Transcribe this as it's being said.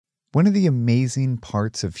One of the amazing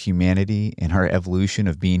parts of humanity and our evolution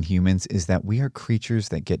of being humans is that we are creatures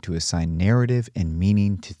that get to assign narrative and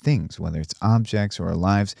meaning to things, whether it's objects or our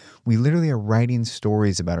lives. We literally are writing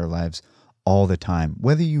stories about our lives all the time,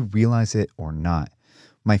 whether you realize it or not.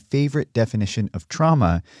 My favorite definition of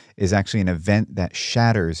trauma is actually an event that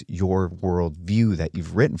shatters your worldview that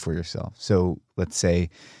you've written for yourself. So let's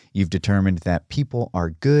say you've determined that people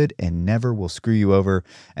are good and never will screw you over,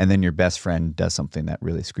 and then your best friend does something that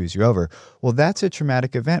really screws you over. Well, that's a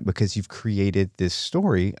traumatic event because you've created this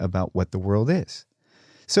story about what the world is.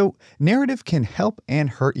 So narrative can help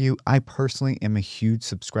and hurt you. I personally am a huge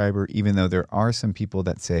subscriber, even though there are some people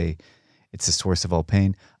that say it's the source of all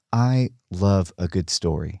pain. I love a good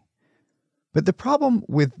story. But the problem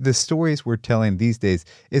with the stories we're telling these days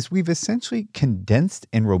is we've essentially condensed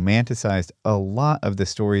and romanticized a lot of the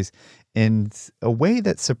stories in a way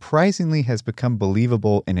that surprisingly has become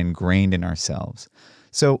believable and ingrained in ourselves.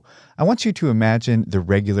 So I want you to imagine the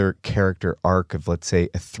regular character arc of, let's say,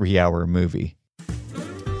 a 3-hour movie.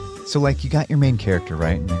 So like you got your main character,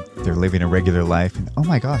 right? And they're living a regular life and oh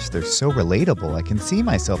my gosh, they're so relatable. I can see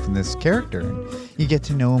myself in this character. And you get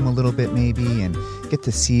to know them a little bit maybe and get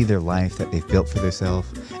to see their life that they've built for themselves.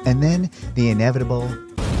 And then the inevitable,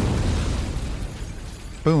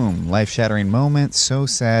 boom, life-shattering moment. So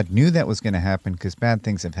sad. Knew that was going to happen because bad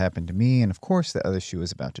things have happened to me. And of course the other shoe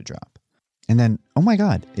is about to drop. And then, oh my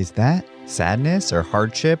God, is that sadness or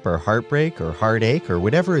hardship or heartbreak or heartache or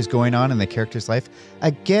whatever is going on in the character's life?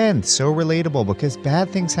 Again, so relatable because bad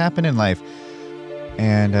things happen in life.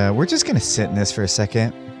 And we're just going to sit in this for a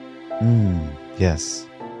second. Yes,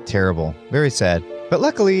 terrible, very sad. But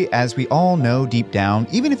luckily, as we all know deep down,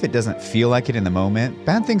 even if it doesn't feel like it in the moment,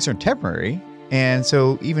 bad things are temporary. And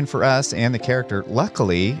so even for us and the character,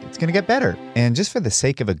 luckily, it's going to get better. And just for the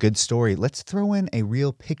sake of a good story, let's throw in a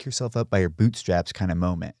real pick yourself up by your bootstraps kind of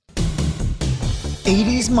moment.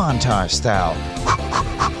 80s montage style.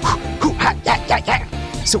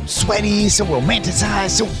 So sweaty, so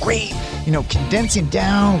romanticized, so great. You know, condensing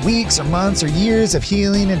down weeks or months or years of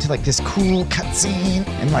healing into like this cool cutscene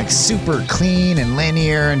and like super clean and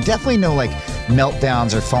linear and definitely no like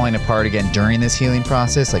meltdowns or falling apart again during this healing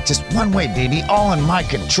process. Like just one way, baby, all in my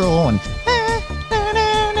control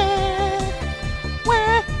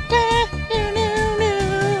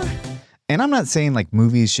and I'm not saying like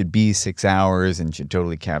movies should be 6 hours and should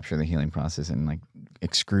totally capture the healing process in like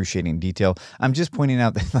excruciating detail. I'm just pointing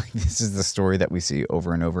out that like this is the story that we see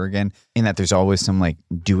over and over again, in that there's always some like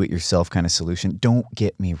do-it-yourself kind of solution. Don't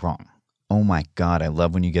get me wrong. Oh my God, I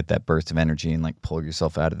love when you get that burst of energy and like pull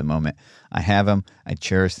yourself out of the moment. I have them. I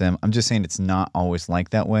cherish them. I'm just saying it's not always like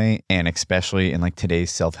that way. And especially in like today's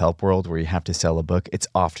self-help world where you have to sell a book, it's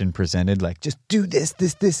often presented like just do this,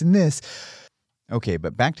 and this. Okay,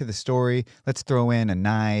 but back to the story. Let's throw in a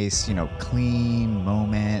nice, clean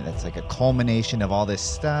moment that's like a culmination of all this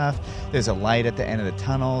stuff. There's a light at the end of the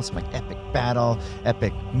tunnel, some like epic battle,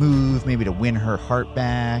 epic move, maybe to win her heart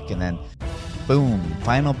back, and then boom,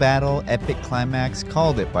 final battle, epic climax.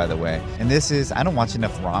 Called it, by the way. And this is, I don't watch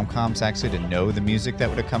enough rom-coms actually to know the music that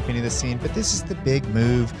would accompany the scene, but this is the big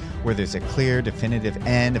move where there's a clear, definitive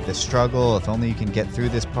end of the struggle. If only you can get through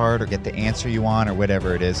this part or get the answer you want or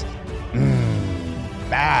whatever it is.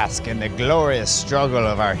 Bask in the glorious struggle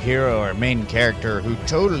of our hero or main character who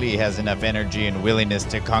totally has enough energy and willingness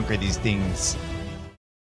to conquer these things.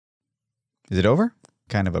 Is it over?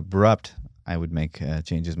 Kind of abrupt. I would make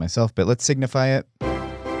changes myself, but let's signify it.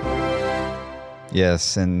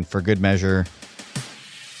 Yes, and for good measure,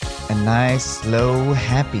 a nice, slow,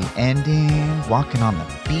 happy ending. Walking on the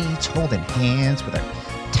beach, holding hands with our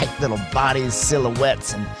tight little bodies,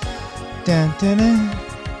 silhouettes, and dun dun dun.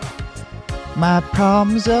 My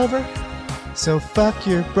problem's over, so fuck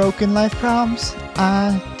your broken life problems.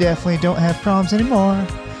 I definitely don't have problems anymore,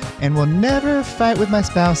 and will never fight with my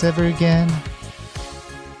spouse ever again.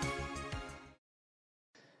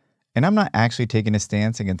 And I'm not actually taking a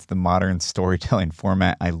stance against the modern storytelling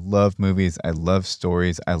format. I love movies. I love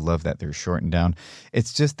stories. I love that they're shortened down.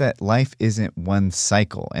 It's just that life isn't one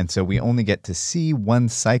cycle. And so we only get to see one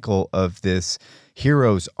cycle of this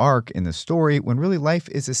hero's arc in the story when really life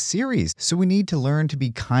is a series. So we need to learn to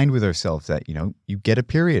be kind with ourselves that, you get a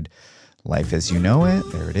period. Life as you know it,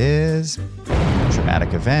 there it is.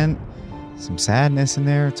 Traumatic event. Some sadness in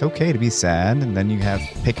there. It's okay to be sad. And then you have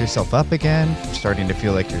pick yourself up again, starting to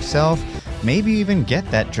feel like yourself. Maybe even get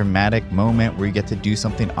that dramatic moment where you get to do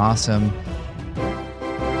something awesome.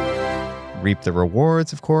 Reap the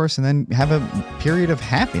rewards, of course, and then have a period of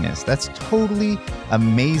happiness. That's totally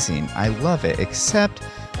amazing. I love it, except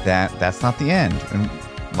that that's not the end. And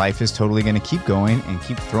life is totally going to keep going and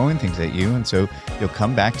keep throwing things at you. And so you'll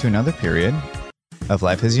come back to another period of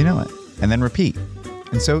life as you know it, and then repeat.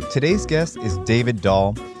 And so today's guest is David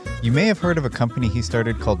Dahl. You may have heard of a company he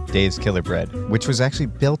started called Dave's Killer Bread, which was actually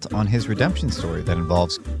built on his redemption story that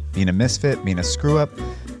involves being a misfit, being a screw-up,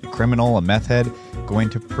 a criminal, a meth head, going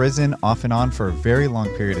to prison off and on for a very long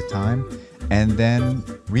period of time, and then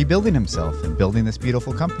rebuilding himself and building this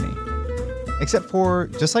beautiful company. Except for,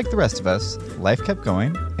 just like the rest of us, life kept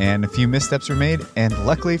going and a few missteps were made, and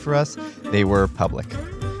luckily for us, they were public.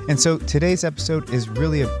 And so today's episode is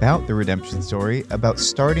really about the redemption story, about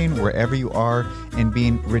starting wherever you are and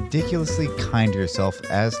being ridiculously kind to yourself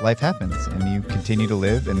as life happens and you continue to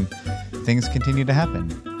live and things continue to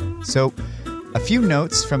happen. So a few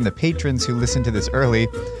notes from the patrons who listened to this early.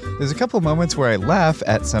 There's a couple of moments where I laugh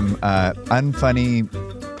at some unfunny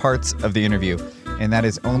parts of the interview, and that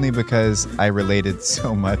is only because I related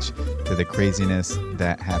so much to the craziness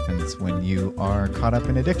that happens when you are caught up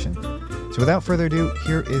in addiction. So without further ado,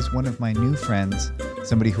 here is one of my new friends,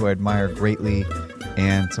 somebody who I admire greatly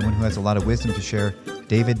and someone who has a lot of wisdom to share,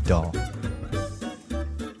 David Dahl.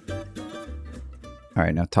 All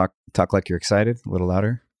right, now talk like you're excited, a little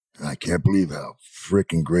louder. I can't believe how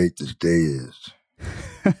freaking great this day is.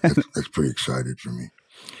 That's pretty excited for me.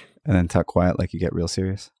 And then talk quiet like you get real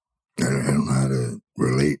serious. I don't know how to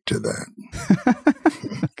relate to that.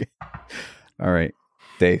 Okay. All right,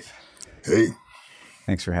 Dave. Hey.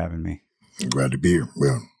 Thanks for having me. I'm glad to be here.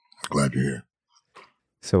 Well, glad you're here.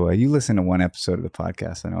 So you listened to one episode of the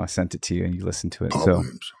podcast. I know I sent it to you and you listened to it. Paul so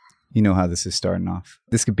Williams. You know how this is starting off.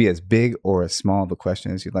 This could be as big or as small of a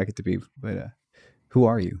question as you'd like it to be. But who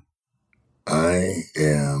are you? I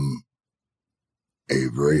am a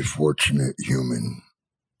very fortunate human,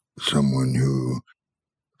 someone who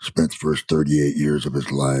spent the first 38 years of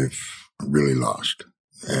his life really lost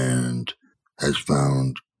and has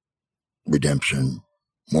found redemption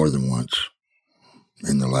more than once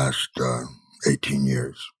in the last 18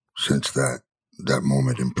 years since that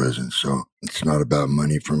moment in prison. So it's not about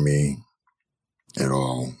money for me at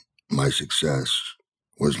all. My success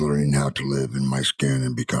was learning how to live in my skin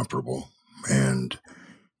and be comfortable, and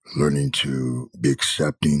learning to be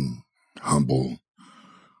accepting, humble,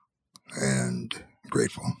 and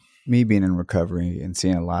grateful. Me being in recovery and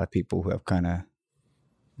seeing a lot of people who have kind of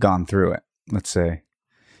gone through it, let's say,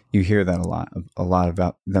 you hear that a lot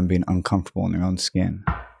about them being uncomfortable in their own skin.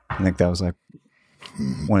 I think that was like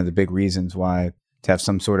one of the big reasons why to have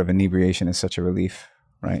some sort of inebriation is such a relief,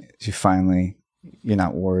 right? You're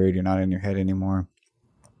not worried, you're not in your head anymore.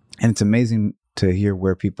 And it's amazing to hear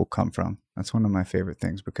where people come from. That's one of my favorite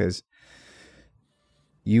things, because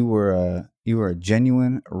you were a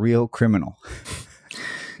genuine, real criminal.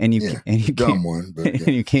 And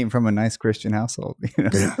you came from a nice Christian household. You know?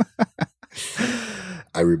 Yeah.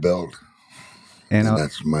 I rebelled, and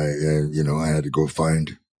that's my. I had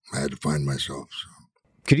to find myself. So.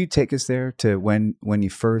 Could you take us there to when you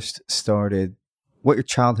first started, what your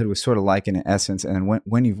childhood was sort of like in essence, and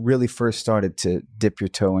when you really first started to dip your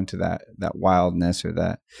toe into that wildness or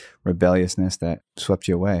that rebelliousness that swept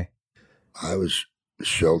you away? I was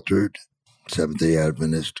sheltered, Seventh-day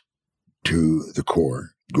Adventist to the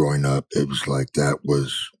core. Growing up, it was like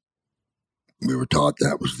we were taught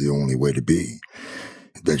that was the only way to be,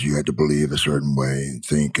 that you had to believe a certain way and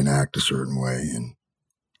think and act a certain way. And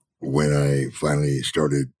when I finally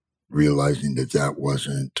started realizing that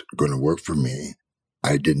wasn't going to work for me,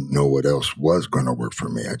 I didn't know what else was going to work for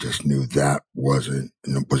me. I just knew that was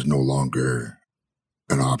no longer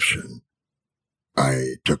an option.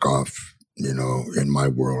 I took off, in my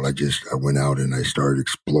world. I went out and I started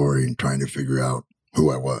exploring, trying to figure out who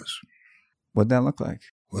I was. What'd that look like?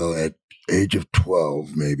 Well, at age of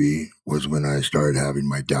 12, maybe, was when I started having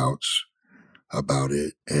my doubts about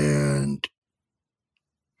it. And,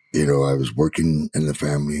 I was working in the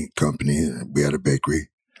family company. We had a bakery.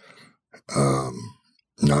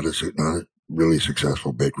 Not a really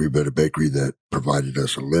successful bakery, but a bakery that provided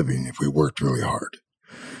us a living if we worked really hard.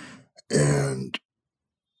 And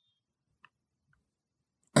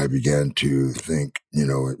I began to think,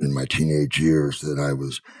 in my teenage years, that I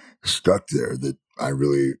was stuck there, that I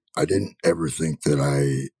didn't ever think that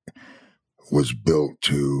I was built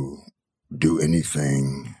to do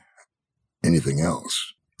anything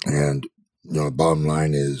else. And, the bottom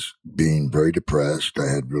line is being very depressed. I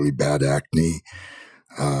had really bad acne,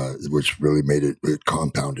 which really it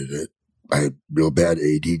compounded it. I had real bad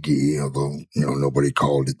ADD, although, nobody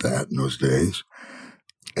called it that in those days.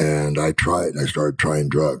 And I started trying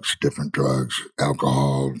drugs, different drugs,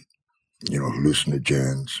 alcohol,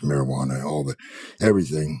 hallucinogens, marijuana,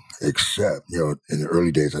 everything, except, in the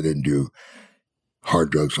early days, I didn't do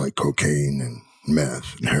hard drugs like cocaine and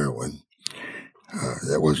meth and heroin.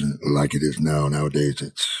 That wasn't like it is now. Nowadays,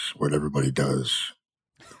 it's what everybody does.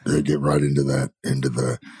 They get right into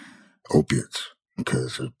the opiates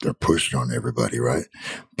because they're pushed on everybody, right?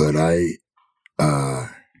 But I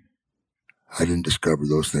didn't discover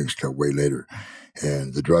those things till way later.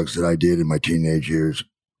 And the drugs that I did in my teenage years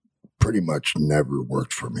pretty much never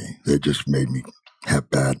worked for me. They just made me have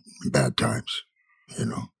bad times, you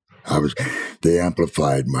know. They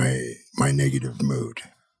amplified my negative mood.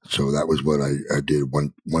 So that was what I did,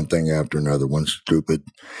 one thing after another, one stupid.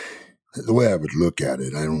 The way I would look at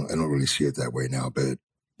it, I don't really see it that way now, but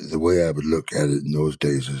the way I would look at it in those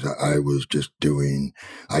days is I was just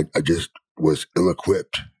I just was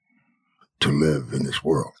ill-equipped to live in this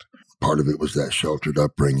world. Part of it was that sheltered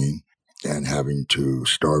upbringing and having to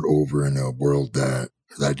start over in a world that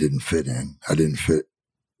I didn't fit in.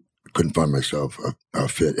 Couldn't find myself a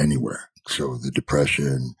fit anywhere. So the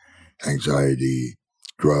depression, anxiety,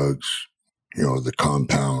 drugs, the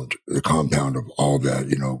compound of all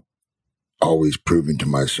that, always proving to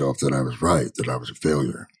myself that I was right, that I was a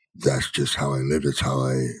failure. That's just how I lived. It's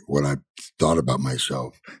what I thought about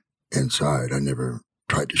myself inside. I never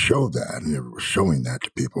tried to show that. I never was showing that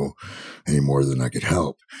to people any more than I could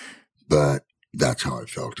help. But that's how I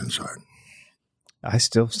felt inside. I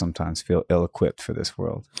still sometimes feel ill-equipped for this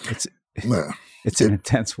world. It's an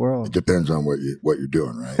intense world. It depends on what you're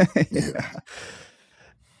doing, right? Yeah.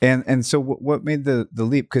 And so what made the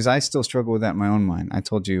leap? Because I still struggle with that in my own mind. I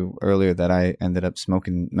told you earlier that I ended up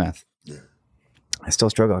smoking meth. Yeah. I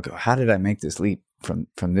still struggle. I go, how did I make this leap from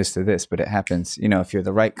this to this? But it happens, if you're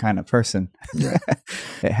the right kind of person, yeah.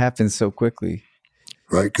 It happens so quickly.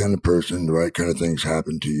 Right kind of person, the right kind of things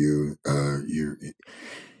happen to you.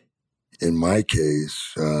 In my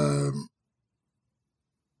case,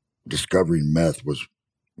 discovering meth was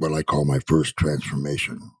what I call my first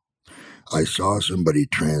transformation. I saw somebody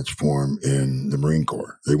transform in the Marine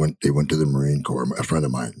Corps. They went to the Marine Corps. A friend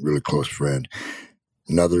of mine, really close friend,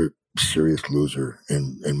 another serious loser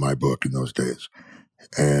in my book in those days.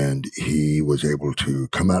 And he was able to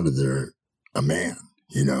come out of there a man.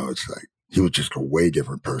 It's like he was just a way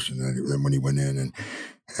different person than when he went in.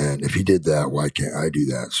 And if he did that, why can't I do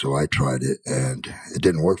that? So I tried it, and it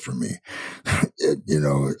didn't work for me.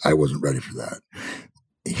 I wasn't ready for that.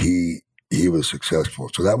 He was successful.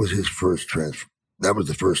 So that was his first that was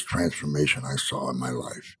the first transformation I saw in my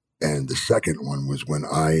life. And the second one was when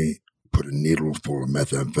I put a needle full of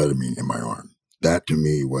methamphetamine in my arm. That to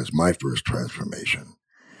me was my first transformation.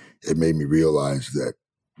 It made me realize that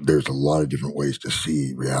there's a lot of different ways to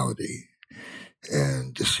see reality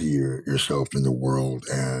and to see yourself in the world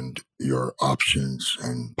and your options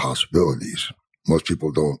and possibilities. Most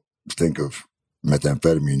people don't think of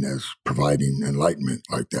methamphetamine as providing enlightenment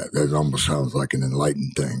like that. That almost sounds like an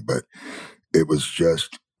enlightened thing, but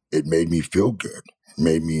it made me feel good. It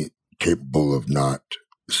made me capable of not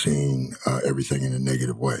seeing everything in a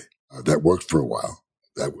negative way. That worked for a while.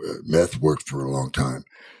 That meth worked for a long time.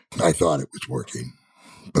 I thought it was working,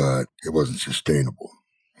 but it wasn't sustainable.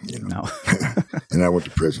 No. And I went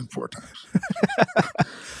to prison 4 times.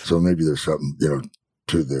 So maybe there's something,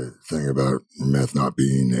 to the thing about meth not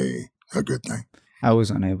being a good thing. I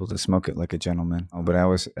was unable to smoke it like a gentleman, but I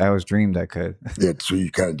was dreamed I could. Yeah, so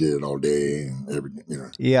you kind of did it all day and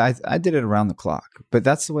everything, Yeah, I did it around the clock, but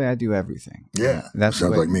that's the way I do everything. Yeah, that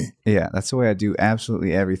sounds like me. Yeah, that's the way I do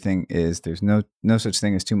absolutely everything. There's no such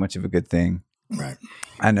thing as too much of a good thing. Right.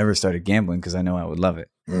 I never started gambling because I know I would love it.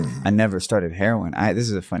 Mm-hmm. I never started heroin. This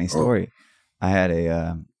is a funny story. I had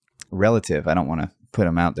a relative. I don't want to put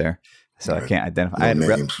him out there, so right. I can't identify.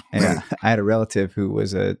 No I had a relative who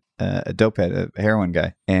was a dopehead, a heroin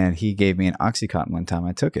guy, and he gave me an Oxycontin one time.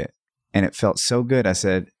 I took it, and it felt so good. I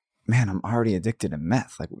said, "Man, I'm already addicted to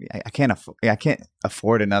meth. Like I can't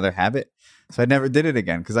afford another habit." So I never did it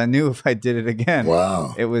again because I knew if I did it again,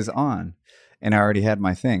 wow, it was on, and I already had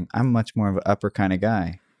my thing. I'm much more of an upper kind of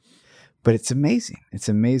guy. But it's amazing. It's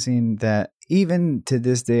amazing that even to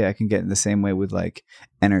this day, I can get in the same way with like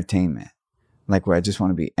entertainment, like where I just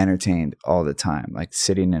want to be entertained all the time, like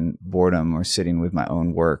sitting in boredom or sitting with my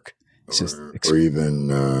own work. Or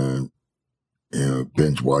even,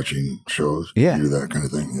 binge watching shows. Yeah. Do that kind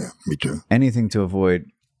of thing. Yeah, me too. Anything to avoid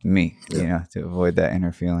me, to avoid that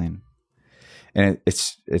inner feeling. And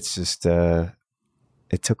it's just, it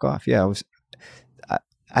took off. Yeah,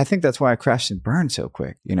 I think that's why I crashed and burned so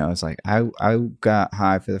quick. It's like I got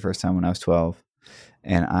high for the first time when I was 12,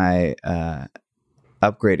 and I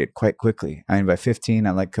upgraded quite quickly. I mean, by 15,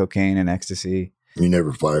 I liked cocaine and ecstasy. You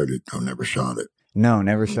never fired it. I never shot it. No,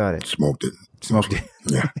 never shot it. Smoked it. Smoked it.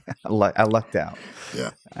 Yeah. I lucked out.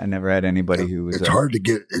 Yeah. I never had anybody who was. It's hard to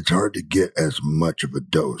get as much of a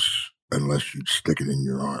dose unless you stick it in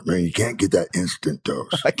your arm. I mean, you can't get that instant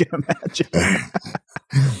dose. I can imagine.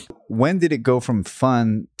 When did it go from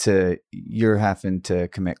fun to you're having to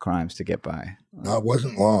commit crimes to get by? No, it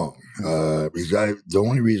wasn't long. Because the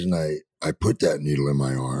only reason I put that needle in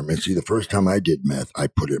my arm, and see, the first time I did meth, I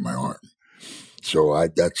put it in my arm. So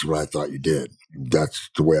that's what I thought you did. That's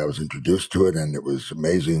the way I was introduced to it, and it was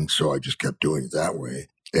amazing. So I just kept doing it that way.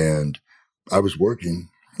 And I was working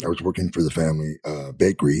for the family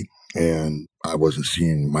bakery, and I wasn't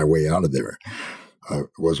seeing my way out of there. I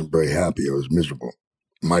wasn't very happy. I was miserable.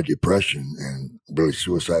 My depression and really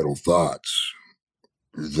suicidal thoughts,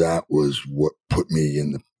 that was what put me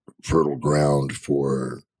in the fertile ground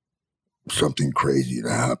for something crazy to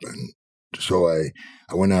happen. So I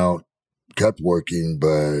went out, kept working,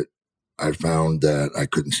 but I found that I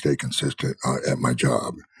couldn't stay consistent at my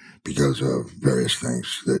job because of various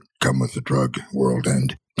things that come with the drug world,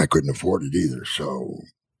 and I couldn't afford it either. So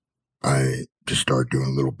I just started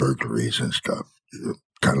doing little burglaries and stuff,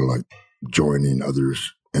 kind of like joining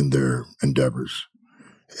others in their endeavors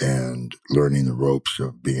and learning the ropes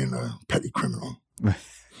of being a petty criminal.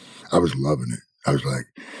 I was loving it. I was like,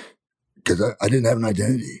 because I didn't have an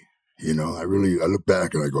identity. You know, I look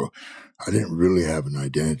back and I go, I didn't really have an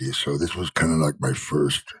identity. So this was kind of like my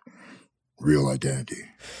first real identity.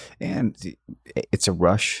 And it's a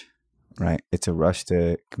rush, right? It's a rush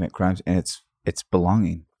to commit crimes, and it's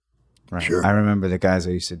belonging, right? Sure. I remember the guys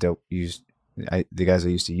I used to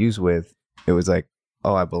use with, it was like,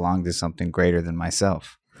 oh, I belong to something greater than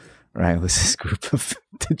myself, right? It was this group of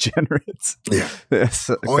degenerates. Yeah.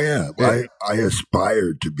 So, oh, yeah. I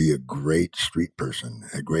aspired to be a great street person,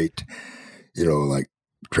 a great, like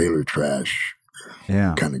trailer trash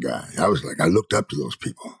kind of guy. I was like, I looked up to those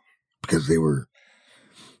people because they were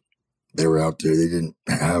out there. They didn't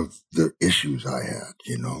have the issues I had,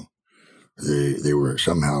 They were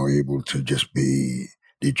somehow able to just be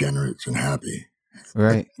degenerates and happy.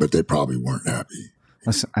 Right. But they probably weren't happy.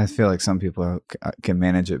 I feel like some people can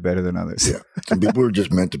manage it better than others. Yeah. Some people are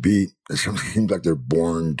just meant to be. It seems like they're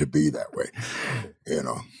born to be that way,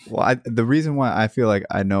 Well, the reason why I feel like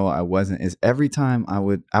I know I wasn't is every time I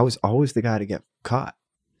was always the guy to get caught.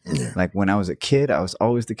 Yeah. Like when I was a kid, I was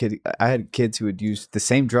always the kid. I had kids who would use the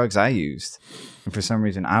same drugs I used. And for some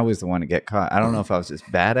reason, I was the one to get caught. I don't know if I was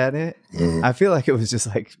just bad at it. Mm-hmm. I feel like it was just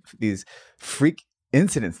like these freak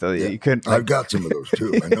incidents, though. Yeah. You couldn't. I've got some of those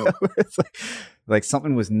too. I know. It's like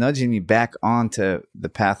something was nudging me back onto the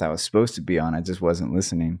path I was supposed to be on. I just wasn't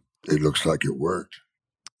listening. It looks like it worked.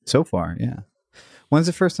 So far, yeah. When's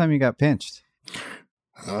the first time you got pinched?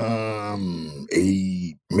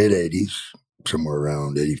 Mid-'80s, somewhere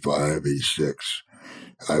around 85, 86.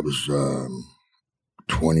 I was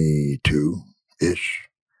 22-ish,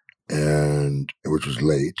 and which was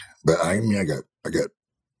late. But I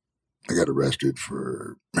got arrested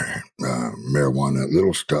for marijuana,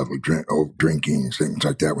 little stuff like drinking, things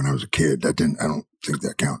like that when I was a kid. I don't think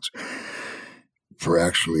that counts. For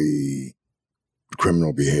actually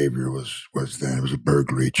criminal behavior was then. It was a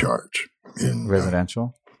burglary charge in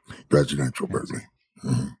residential burglary.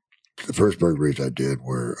 Mm-hmm. The first burglaries I did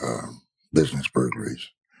were business burglaries,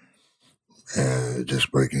 and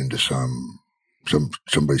just breaking into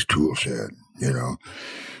somebody's tool shed,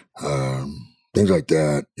 things like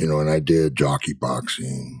that, and I did jockey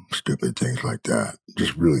boxing, stupid things like that,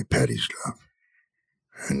 just really petty stuff.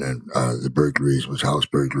 And then the burglaries was house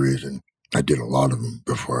burglaries, and I did a lot of them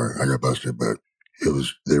before I got busted, but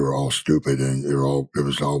they were all stupid, and it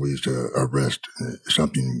was always a arrest,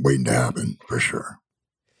 something waiting to happen for sure.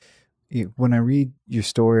 When I read your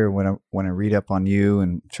story, or when I read up on you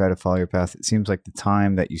and try to follow your path, it seems like the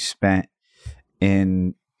time that you spent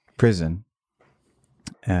in prison,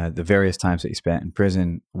 the various times that you spent in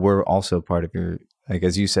prison, were also part of your, like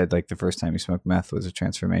as you said, like the first time you smoked meth was a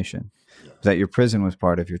transformation. Yeah. That your prison was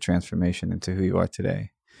part of your transformation into who you are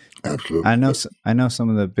today. Absolutely. I know some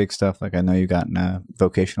of the big stuff. Like I know you got in a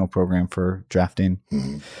vocational program for drafting.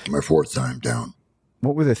 Mm-hmm. My fourth time down.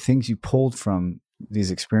 What were the things you pulled from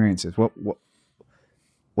these experiences? What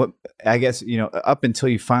I guess, up until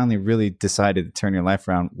you finally really decided to turn your life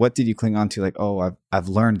around, what did you cling on to? Like, oh, I've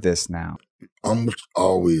learned this now. Almost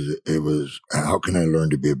always it was, how can I learn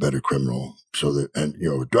to be a better criminal? A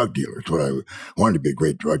drug dealer. It's what I wanted to be, a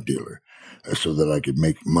great drug dealer, so that I could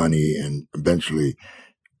make money and eventually,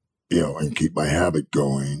 and keep my habit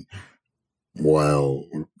going while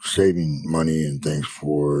saving money and things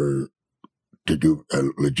to do a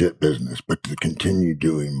legit business, but to continue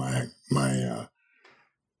doing my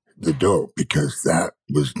the dope because that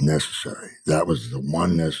was necessary. That was the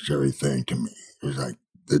one necessary thing to me. It was like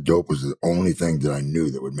the dope was the only thing that I knew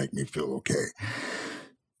that would make me feel okay.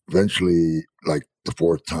 Eventually, like the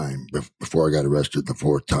fourth time, before I got arrested, the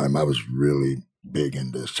fourth time, I was really big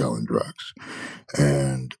into selling drugs,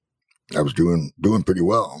 and I was doing pretty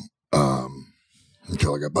well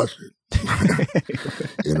until I got busted.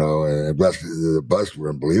 And the busts were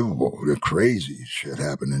unbelievable. The crazy shit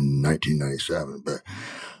happened in 1997, but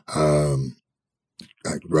I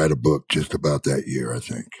could write a book just about that year, I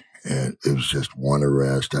think. And it was just one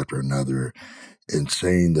arrest after another.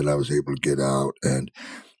 Insane that I was able to get out and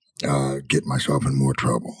get myself in more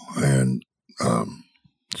trouble. And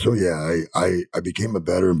so, yeah, I became a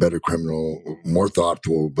better and better criminal, more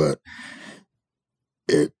thoughtful, but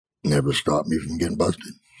it never stopped me from getting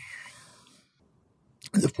busted.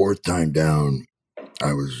 The fourth time down,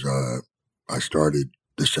 I started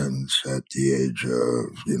the sentence at the age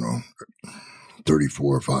of,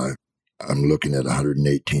 34 or 5. I'm looking at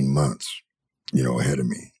 118 months, ahead of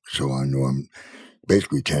me. So I know I'm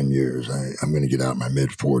basically 10 years. I'm going to get out in my mid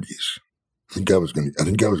 40s. I think I was going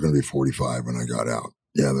to be 45 when I got out.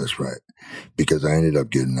 Yeah, that's right. Because I ended up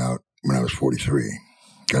getting out when I was 43.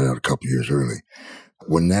 Got out a couple years early.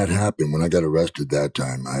 When that happened, when I got arrested that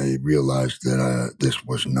time, I realized that this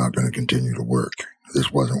was not going to continue to work.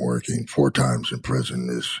 This wasn't working. 4 times in prison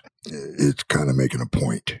it's kind of making a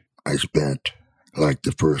point. I spent like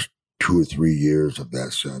the first 2 or 3 years of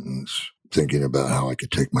that sentence thinking about how I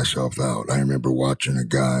could take myself out. I remember watching a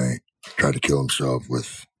guy try to kill himself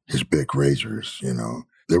with his big razors,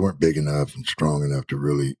 They weren't big enough and strong enough to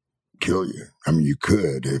really kill you. I mean, you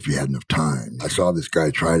could if you had enough time. I saw this guy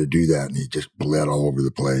try to do that and he just bled all over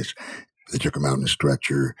the place. They took him out in a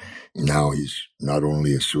stretcher. Now he's not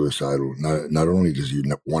only a suicidal, not only does he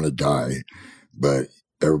want to die, but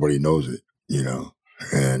everybody knows it,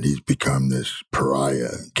 and he's become this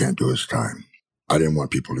pariah, can't do his time. I didn't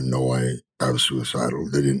want people to know I was suicidal.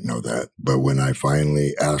 They didn't know that. But when I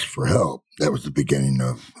finally asked for help, that was the beginning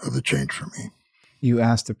of the change for me. You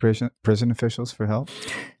asked the prison officials for help?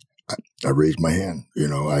 I raised my hand.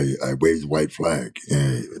 I waved the white flag.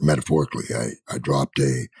 Metaphorically, I dropped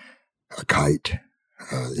a kite,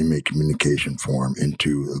 inmate communication form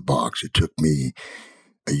into the box. It took me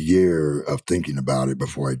a year of thinking about it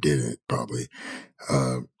before I did it, probably.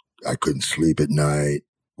 I couldn't sleep at night.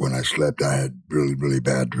 When I slept, I had really, really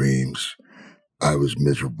bad dreams. I was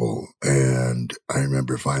miserable. And I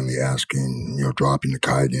remember finally asking, dropping the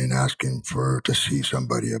kite in, asking to see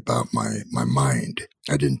somebody about my mind.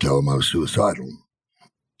 I didn't tell them I was suicidal.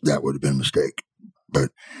 That would have been a mistake. But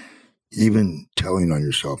even telling on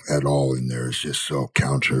yourself at all in there is just so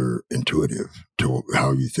counterintuitive to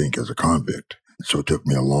how you think as a convict. So it took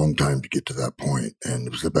me a long time to get to that point, and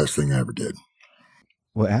it was the best thing I ever did.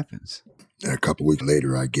 What happens? And a couple of weeks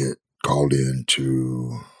later, I get called in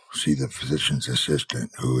to see the physician's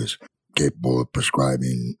assistant who is capable of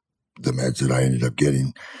prescribing the meds that I ended up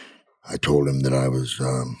getting. I told him that I was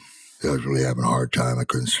really having a hard time. I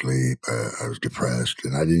couldn't sleep. I was depressed,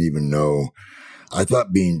 and I didn't even know. I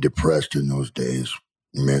thought being depressed in those days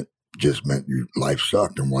meant your life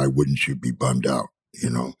sucked, and why wouldn't you be bummed out,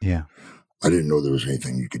 Yeah. I didn't know there was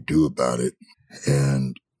anything you could do about it.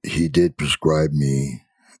 And he did prescribe me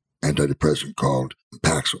antidepressant called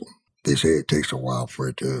Paxil. They say it takes a while for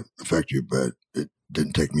it to affect you, but it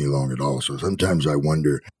didn't take me long at all. So sometimes I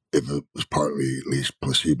wonder if it was partly at least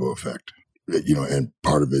placebo effect, and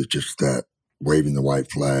part of it is just that waving the white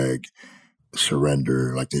flag,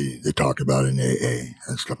 surrender, like they talk about in AA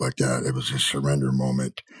and stuff like that. It was a surrender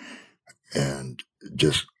moment. And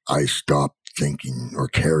just, I stopped thinking or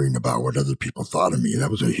caring about what other people thought of me.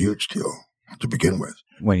 That was a huge deal to begin with.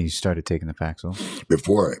 When you started taking the Paxil?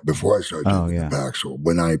 Before I started taking the Paxil,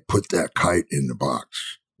 when I put that kite in the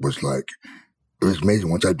box, it was amazing.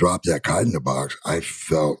 Once I dropped that kite in the box, I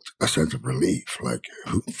felt a sense of relief. Like,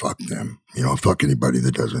 fuck them. Fuck anybody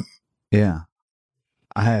that doesn't. Yeah.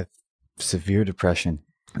 I have severe depression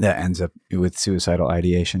that ends up with suicidal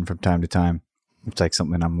ideation from time to time. It's like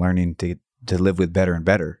something I'm learning to live with better and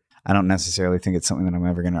better. I don't necessarily think it's something that I'm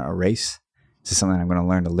ever going to erase. It's just something I'm going to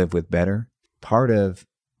learn to live with better. Part of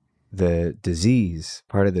the disease,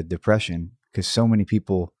 part of the depression, because so many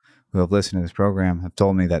people who have listened to this program have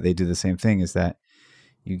told me that they do the same thing, is that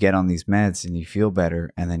you get on these meds and you feel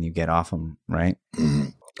better and then you get off them, right? Mm-hmm.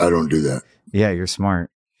 I don't do that. Yeah, you're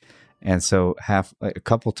smart. And so a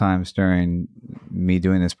couple times during me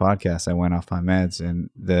doing this podcast, I went off my meds, and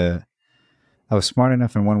I was smart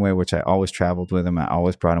enough in one way, which I always traveled with them. I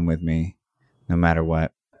always brought them with me no matter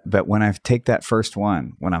what. But when I take that first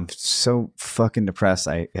one, when I'm so fucking depressed,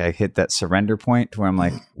 I hit that surrender point where I'm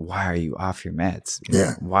like, why are you off your meds?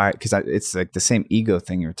 Yeah. Why? Because it's like the same ego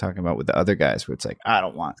thing you were talking about with the other guys where it's like, I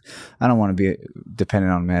don't want to be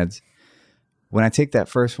dependent on meds. When I take that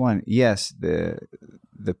first one, yes, the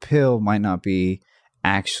pill might not be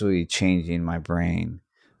actually changing my brain,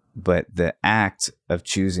 but the act of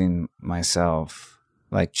choosing myself,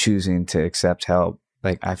 like choosing to accept help,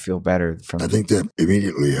 like I feel better from. I think that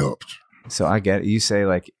immediately helps. So I get it. You say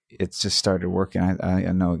like it's just started working.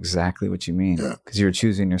 I know exactly what you mean because you're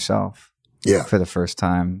choosing yourself. Yeah. For the first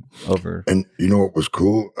time over. And you know what was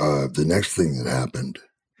cool? The next thing that happened,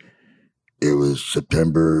 it was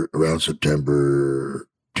around September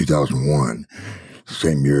 2001,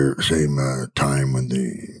 same year, same time when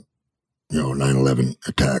the 9/11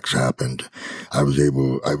 attacks happened. I was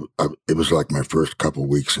able. It was like my first couple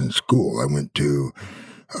weeks in school. I went to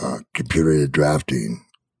computer-aided drafting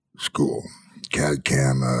school,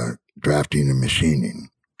 CAD/CAM drafting and machining.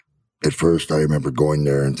 At first, I remember going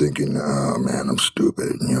there and thinking, "Oh man, I'm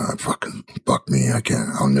stupid. Fuck me.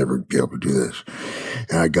 I'll never be able to do this."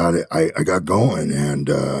 And I got it. I got going, and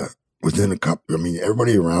within a couple,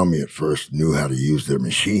 everybody around me at first knew how to use their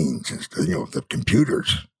machines, and the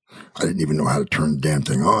computers. I didn't even know how to turn the damn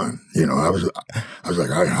thing on. I was like,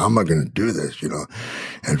 how am I going to do this?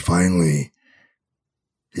 And finally,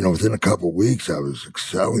 within a couple of weeks, I was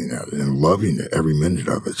excelling at it and loving it, every minute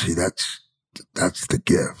of it. See, that's the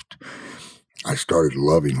gift. I started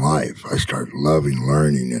loving life. I started loving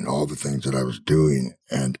learning and all the things that I was doing,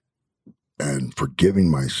 and forgiving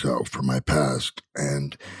myself for my past,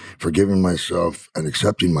 and forgiving myself and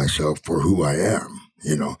accepting myself for who I am.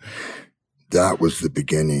 That was the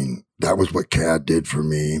beginning. That was what CAD did for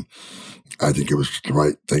me. I think it was the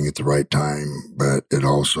right thing at the right time, but it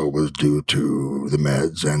also was due to the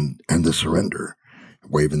meds and the surrender,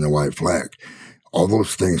 waving the white flag. All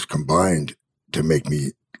those things combined to make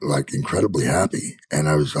me like incredibly happy. And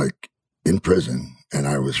I was like in prison and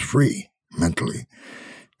I was free mentally.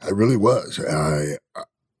 I really was.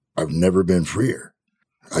 I've never been freer.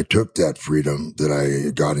 I took that freedom that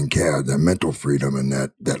I got in CAD, that mental freedom and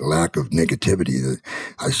that lack of negativity, that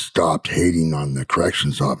I stopped hating on the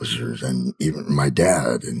corrections officers and even my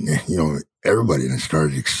dad and, everybody. And I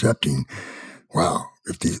started accepting, wow,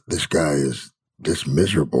 if this guy is this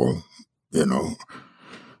miserable,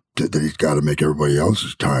 that he's got to make everybody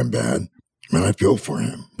else's time bad. Man, I feel for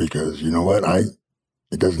him because you know what?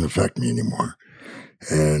 It doesn't affect me anymore.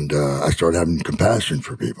 And I started having compassion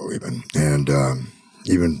for people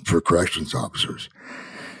even for corrections officers.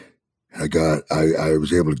 I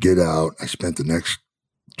was able to get out. I spent the next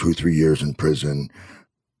 2 or 3 years in prison.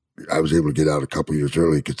 I was able to get out a couple years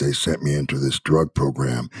early because they sent me into this drug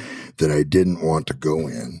program that I didn't want to go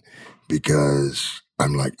in because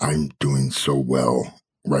I'm doing so well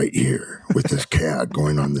right here with this CAD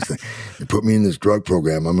going on this thing. They put me in this drug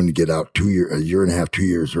program. I'm going to get out a year and a half, 2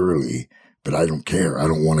 years early, but I don't care. I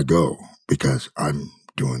don't want to go because I'm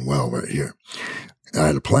doing well right here. I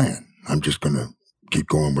had a plan. I'm just going to keep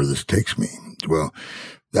going where this takes me. Well,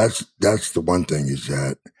 that's the one thing is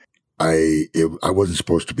that I wasn't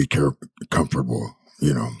supposed to be comfortable,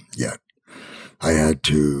 yet. I had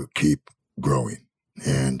to keep growing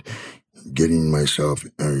and getting myself,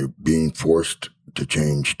 being forced to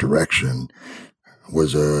change direction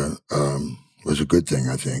was a good thing,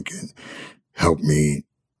 I think, and helped me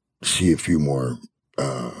see a few more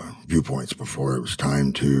viewpoints before it was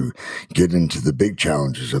time to get into the big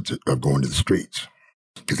challenges of going to the streets,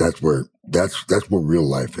 because that's where real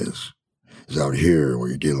life is out here, where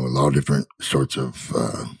you're dealing with a lot of different sorts of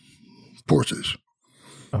forces.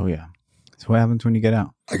 Oh yeah. So what happens when you get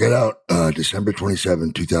out? I got out December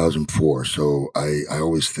 27, 2004. So I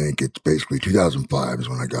always think it's basically 2005 is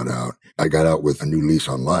when I got out. I got out with a new lease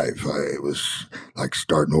on life. It was like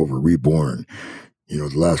starting over, reborn. The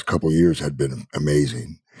last couple of years had been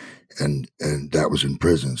amazing, and that was in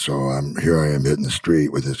prison. So here I am hitting the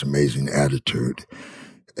street with this amazing attitude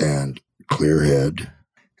and clear head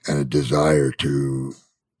and a desire to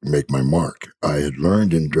make my mark. I had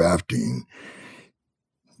learned in drafting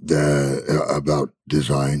about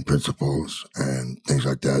design principles and things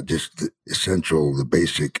like that, just the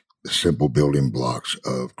basic, simple building blocks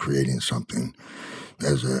of creating something.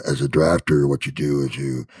 As a drafter, what you do is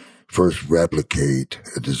you first replicate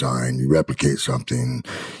a design. You replicate something,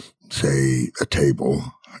 say a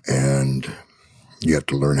table, and you have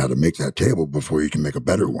to learn how to make that table before you can make a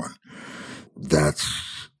better one.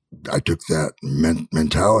 I took that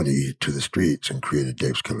mentality to the streets and created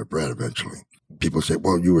Dave's Killer Bread eventually. people say,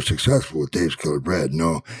 well, you were successful with Dave's Killer Bread.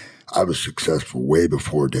 No, I was successful way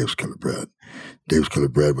before Dave's Killer Bread. Dave's Killer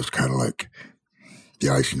Bread was kind of like the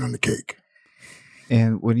icing on the cake.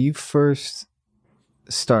 And when you first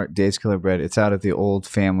start Dave's Killer Bread, it's out of the old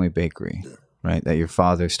family bakery, right? That your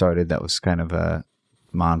father started. That was kind of a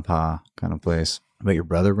ma and pa kind of place. But your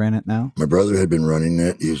brother ran it now? My brother had been running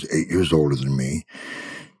it. He was 8 years older than me.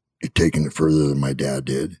 He'd taken it further than my dad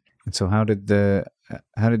did. And so how did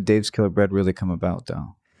Dave's Killer Bread really come about,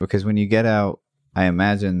 though? Because when you get out, I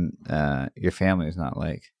imagine your family is not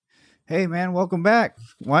like, hey, man, welcome back.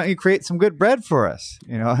 Why don't you create some good bread for us?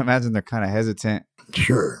 You know, I imagine they're kind of hesitant.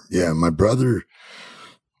 Sure. Yeah, my brother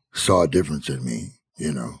saw a difference in me,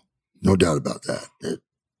 you know. No doubt about that.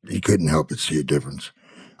 He couldn't help but see a difference.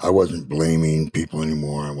 I wasn't blaming people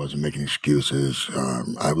anymore. I wasn't making excuses.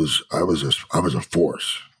 I was a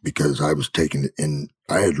force because I was taking it in.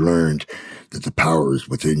 I had learned that the power is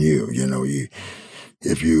within you. You know,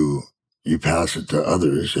 if you pass it to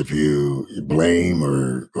others, if you blame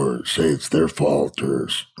or say it's their fault or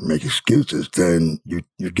make excuses, then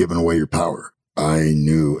you're giving away your power. I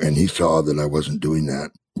knew, and he saw that I wasn't doing that,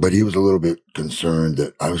 but he was a little bit concerned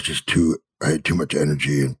that I had too much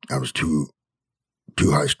energy and I was too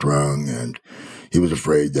high strung, and he was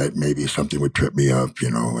afraid that maybe something would trip me up, you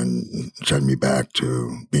know, and send me back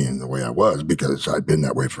to being the way I was because I'd been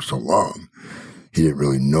that way for so long. He didn't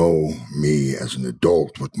really know me as an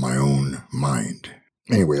adult with my own mind.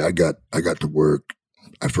 Anyway, I got to work.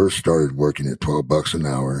 I first started working at $12 an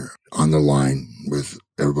hour on the line with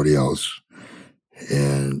everybody else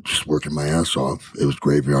and just working my ass off. It was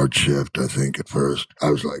graveyard shift, I think, at first. I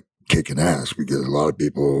was like kicking ass because a lot of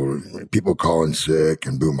people calling sick,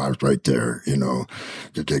 and boom, I was right there, you know,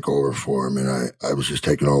 to take over for them. And I was just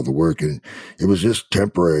taking all the work, and it was just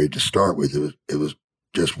temporary to start with. It was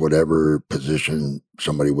just whatever position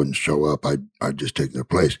somebody wouldn't show up, I'd just take their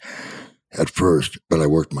place at first. But I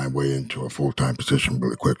worked my way into a full-time position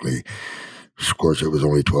really quickly. Of course, it was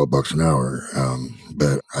only $12 an hour,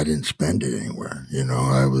 but I didn't spend it anywhere. You know,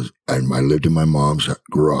 I lived in my mom's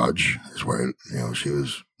garage. Is where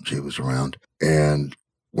she was around. And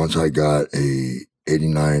once I got a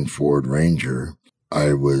 '89 Ford Ranger,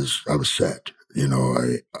 I was set. You know,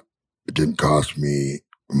 it didn't cost me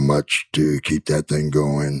much to keep that thing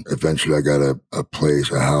going. Eventually, I got a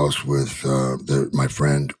house with my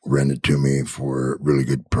friend rented to me for a really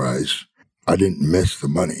good price. I didn't miss the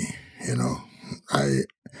money. You know, I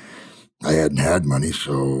hadn't had money,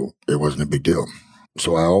 so it wasn't a big deal.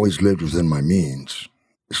 So I always lived within my means.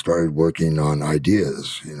 I started working on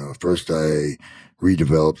ideas. You know, first I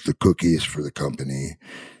redeveloped the cookies for the company.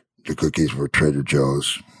 The cookies were Trader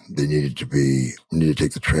Joe's. We needed to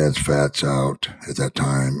take the trans fats out at that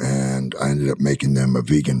time, and I ended up making them a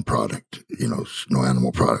vegan product, you know, no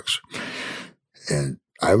animal products. And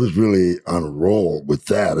I was really on a roll with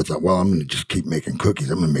that. I thought, well, I'm going to just keep making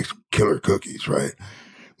cookies. I'm going to make some killer cookies, right?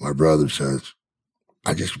 My brother says,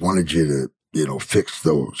 I just wanted you to, you know, fix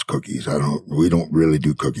those cookies. We don't really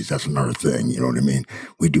do cookies. That's another thing. You know what I mean?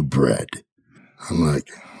 We do bread. I'm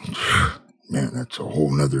like, man, that's a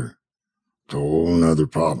whole nother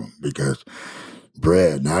problem, because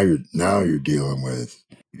bread, now you're dealing with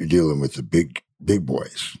the big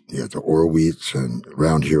boys. You have the Orwheats, and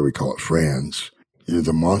around here we call it Franz. You're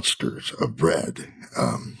the monsters of bread.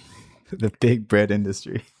 The big bread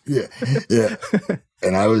industry. Yeah.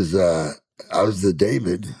 And I was the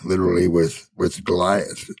David, literally, with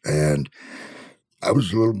Goliath, and I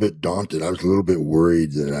was a little bit daunted. I was a little bit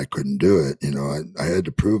worried that I couldn't do it. You know, I had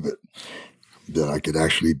to prove it, that I could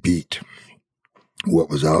actually beat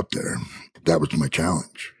what was out there. That was my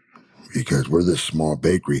challenge, because we're this small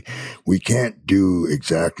bakery. We can't do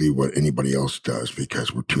exactly what anybody else does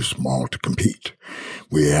because we're too small to compete.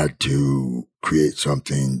 We had to create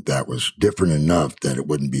something that was different enough that it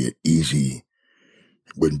wouldn't be an easy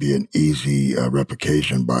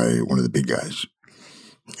replication by one of the big guys,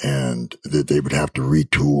 and that they would have to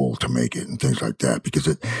retool to make it and things like that. Because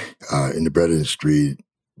in the bread industry,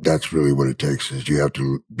 that's really what it takes, is you have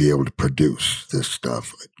to be able to produce this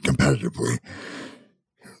stuff competitively.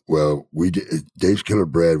 Well, Dave's Killer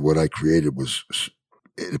Bread, what I created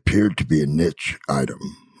it appeared to be a niche item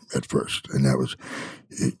at first. And I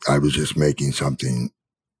was just making something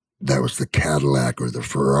that was the Cadillac or the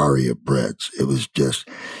Ferrari of breads. It was just,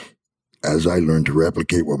 as I learned to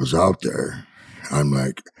replicate what was out there, I'm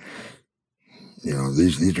like, you know,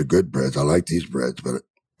 these are good breads. I like these breads. But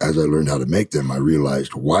as I learned how to make them, I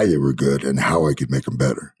realized why they were good and how I could make them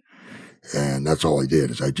better. And that's all I did,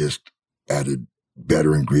 is I just added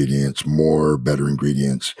more better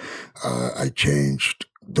ingredients. I changed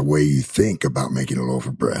the way you think about making a loaf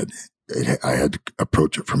of bread. I had to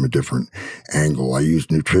approach it from a different angle. I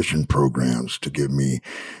used nutrition programs to give me,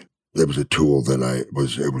 there was a tool that I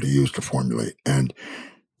was able to use to formulate. And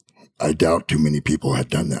I doubt too many people had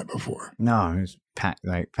done that before. No, it was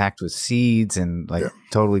packed with seeds and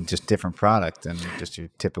totally just different product than just your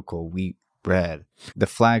typical wheat bread. The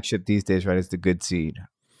flagship these days, right, is the Good Seed.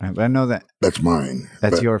 Right? But I know that's mine.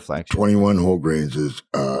 That's your flagship. 21 whole grains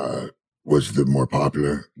was the more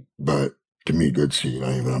popular, but to me, Good Seed,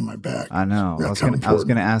 I even on my back. I know. I was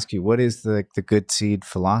going to ask you, what is the Good Seed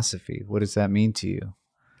philosophy? What does that mean to you?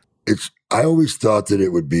 I always thought that it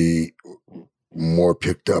would be more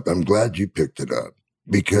picked up. I'm glad you picked it up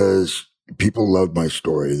because people loved my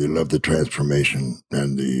story. They loved the transformation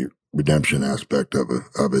and the redemption aspect of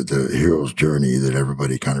it, the hero's journey that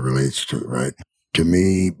everybody kind of relates to, right? To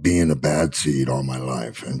me, being a bad seed all my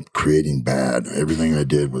life and creating bad, everything I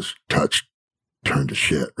did was turned to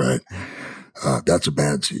shit, right? That's a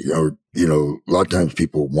bad seed. Or, a lot of times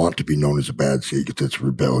people want to be known as a bad seed because it's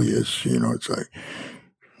rebellious. It's like,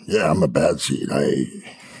 yeah, I'm a bad seed. I'm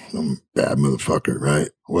a bad motherfucker, right?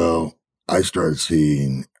 Well, I started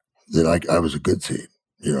seeing that I was a good seed,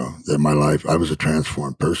 that my life, I was a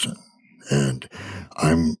transformed person. And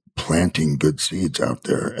I'm planting good seeds out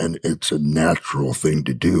there. And it's a natural thing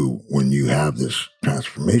to do when you have this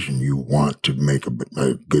transformation. You want to make a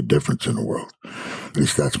good difference in the world. At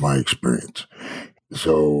least that's my experience.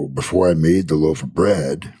 So before I made the loaf of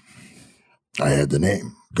bread, I had the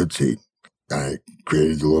name, Good Seed. I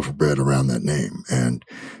created the loaf of bread around that name and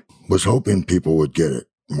was hoping people would get it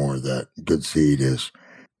more, that Good Seed is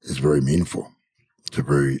very meaningful. It's a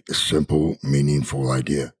very simple, meaningful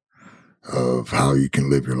idea of how you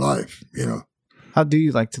can live your life, How do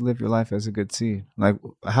you like to live your life as a good seed? Like,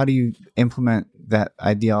 how do you implement that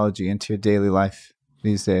ideology into your daily life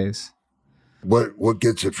these days? What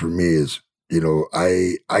gets it for me is,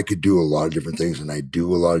 I could do a lot of different things, and I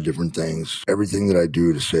do a lot of different things. Everything that I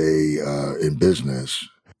do to say in business,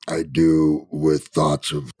 I do with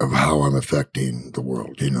thoughts of how I'm affecting the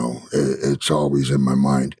world. It's always in my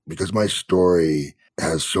mind because my story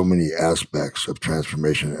has so many aspects of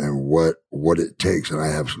transformation and what it takes. And I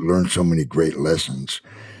have learned so many great lessons.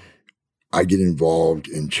 I get involved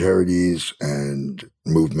in charities and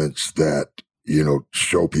movements that,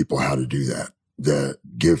 show people how to do that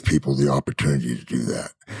give people the opportunity to do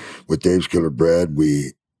that. With Dave's Killer Bread,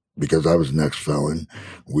 because I was an ex-felon,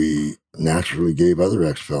 we naturally gave other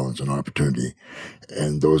ex-felons an opportunity.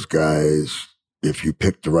 And those guys, if you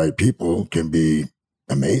pick the right people, can be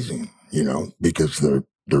amazing, because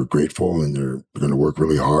they're grateful and they're going to work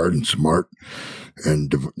really hard and smart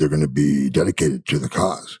and they're going to be dedicated to the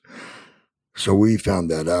cause. So we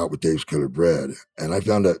found that out with Dave's Killer Bread. And I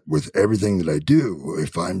found that with everything that I do,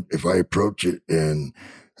 if I approach it in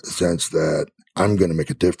the sense that I'm going to make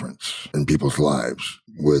a difference in people's lives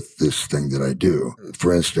with this thing that I do.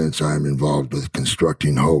 For instance, I'm involved with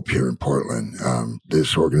Constructing Hope here in Portland.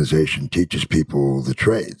 This organization teaches people the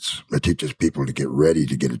trades. It teaches people to get ready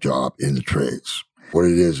to get a job in the trades. What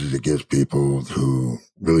it is it gives people who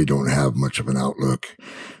really don't have much of an outlook,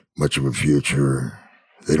 much of a future.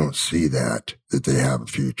 They don't see that they have a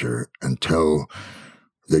future until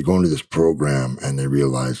they go into this program and they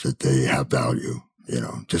realize that they have value.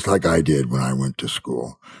 Just like I did when I went to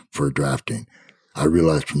school for drafting. I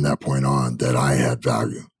realized from that point on that I had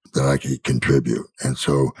value, that I could contribute. And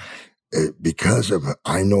so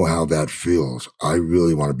I know how that feels, I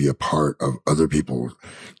really want to be a part of other people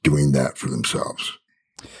doing that for themselves.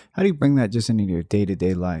 How do you bring that just into your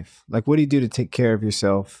day-to-day life? Like, what do you do to take care of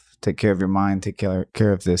yourself, take care of your mind, take care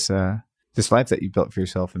of this life that you built for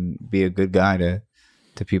yourself and be a good guy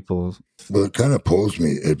to people? Well, it kind of pulls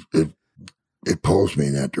me. It pulls me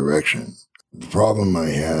in that direction. The problem I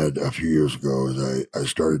had a few years ago is I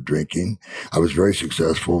started drinking. I was very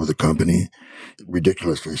successful with the company,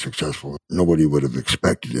 ridiculously successful. Nobody would have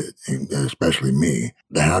expected it, especially me.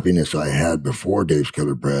 The happiness I had before Dave's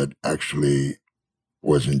Killer Bread actually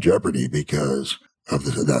was in jeopardy because of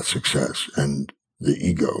that success and the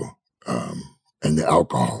ego and the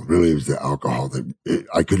alcohol. Really, it was the alcohol that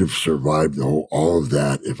I could have survived all of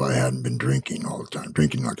that if I hadn't been drinking all the time,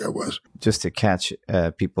 drinking like I was. Just to catch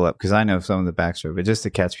people up, because I know some of the backstory, but just to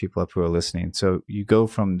catch people up who are listening. So you go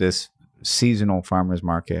from this seasonal farmers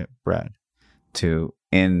market bread to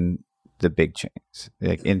in the big chains,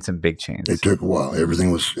 like in some big chains. It took a while.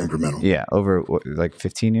 Everything was incremental. Yeah, over like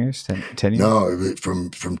 15 years, 10 years? No,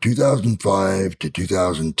 from 2005 to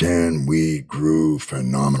 2010, we grew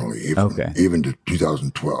phenomenally, even to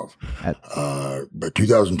 2012. But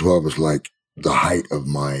 2012 was like the height of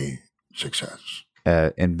my success.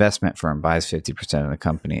 investment firm buys 50% of the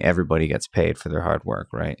company, everybody gets paid for their hard work,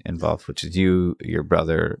 right? Involved, which is you, your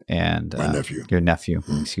brother, and my nephew. Your nephew,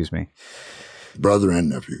 excuse me. Brother and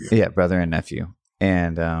nephew. Yeah, brother and nephew.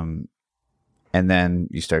 And then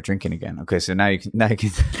you start drinking again. Okay, so now you can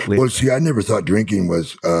leave. Well, see, I never thought drinking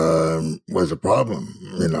was a problem.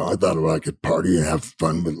 You know, I thought, well, I could party and have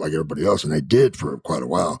fun with like everybody else, and I did for quite a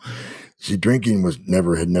while. See, drinking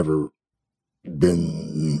had never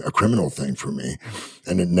been a criminal thing for me,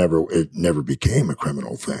 and it never became a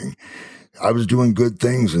criminal thing. I was doing good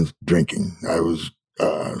things in drinking. I was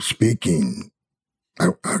speaking.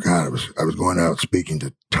 I was going out speaking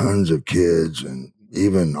to tons of kids, and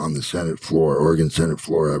even on the Senate floor, Oregon Senate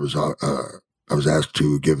floor, I was asked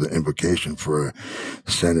to give the invocation for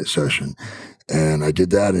a Senate session, and I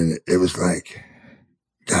did that, and it was like,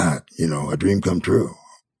 God, you know, a dream come true.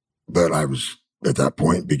 But I was at that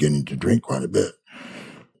point beginning to drink quite a bit.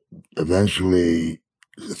 Eventually,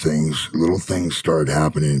 little things started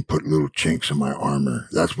happening and put little chinks in my armor.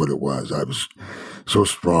 That's what it was. I was so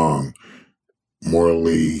strong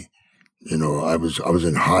morally. You know, I was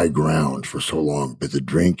in high ground for so long, but the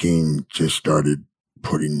drinking just started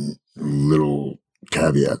putting little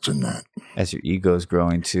caveats in that. As your ego's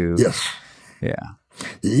growing too. Yes. Yeah.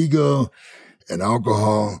 The ego and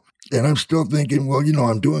alcohol. And I'm still thinking, well, you know,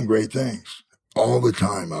 I'm doing great things. All the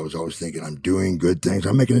time, I was always thinking, I'm doing good things.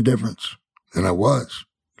 I'm making a difference. And I was.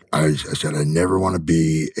 I said, I never want to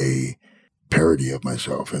be a parody of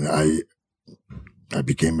myself. And I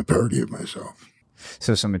became a parody of myself.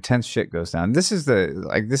 So some intense shit goes down. This is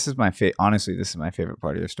honestly, this is my favorite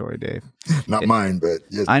part of your story, Dave. Not mine, but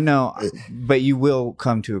yes. I know, but you will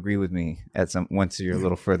come to agree with me once you're a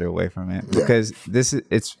little further away from it, because it's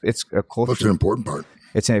a culture. What's an important part?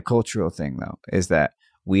 It's a cultural thing, though, is that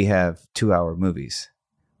we have 2-hour movies,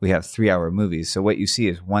 we have 3-hour movies. So what you see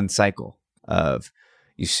is one cycle of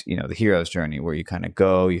you know, the hero's journey, where you kind of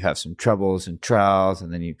go, you have some troubles and trials,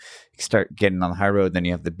 and then you start getting on the high road. Then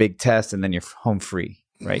you have the big test, and then you're home free,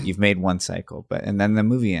 right? You've made one cycle, and then the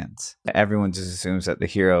movie ends. Everyone just assumes that the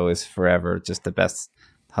hero is forever just the best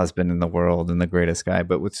husband in the world and the greatest guy.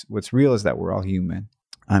 But what's real is that we're all human.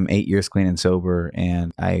 I'm 8 years clean and sober,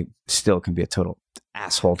 and I still can be a total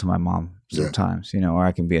asshole to my mom sometimes, you know, or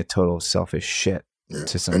I can be a total selfish shit. Yeah.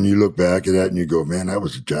 And you look back at that and you go, man, I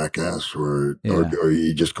was a jackass, or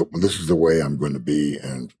you just go, well, this is the way I'm going to be.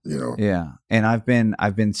 And, you know. Yeah. And I've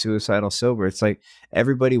been suicidal sober. It's like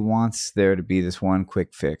everybody wants there to be this one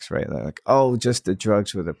quick fix, right? Like, oh, just the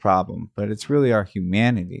drugs were the problem. But it's really our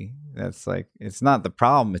humanity. That's like, it's not the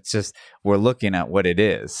problem. It's just we're looking at what it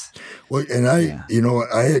is. Well, and you know,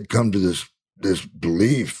 I had come to this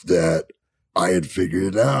belief that I had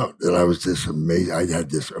figured it out, that I was this amazing, I had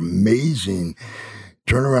this amazing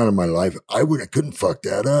turnaround in my life. I couldn't fuck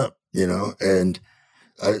that up, you know, and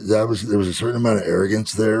there was a certain amount of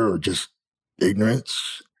arrogance there, or just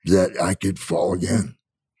ignorance, that I could fall again,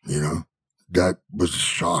 you know. That was a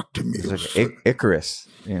shock to me. It's like Icarus,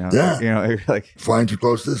 you know. Yeah, you know, like flying too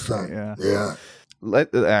close this time. Yeah. All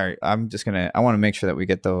right, I want to make sure that we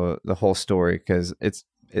get the whole story, because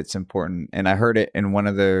it's important. And I heard it in one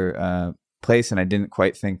other place, and I didn't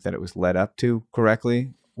quite think that it was led up to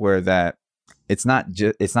correctly, where that it's not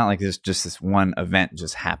like just this one event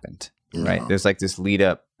just happened, right? There's like this lead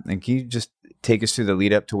up. And can you just take us through the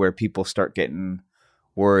lead up to where people start getting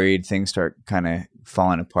worried, things start kind of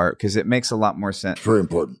falling apart? Because it makes a lot more sense. It's very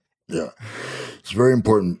important. Yeah. It's a very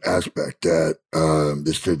important aspect that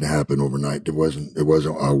this didn't happen overnight. It wasn't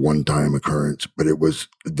a one-time occurrence, but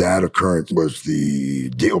that occurrence was the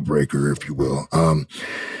deal breaker, if you will.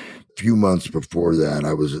 Few months before that,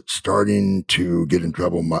 I was starting to get in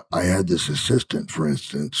trouble. I had this assistant, for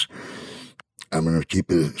instance. I'm going to keep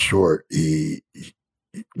it short. We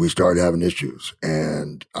started having issues,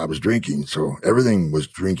 and I was drinking, so everything was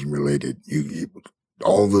drinking related.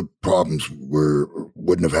 All the problems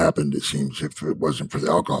wouldn't have happened, it seems, if it wasn't for the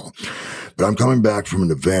alcohol. But I'm coming back from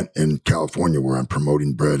an event in California where I'm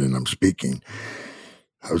promoting bread and I'm speaking.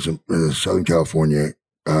 I was in Southern California.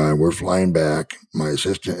 We're flying back. My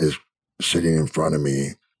assistant is sitting in front of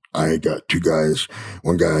me. I got two guys,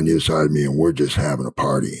 one guy on either side of me, and we're just having a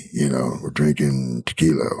party. You know, we're drinking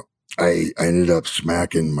tequila. I ended up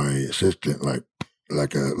smacking my assistant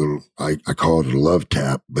like a little, I called it a love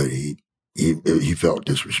tap, but he felt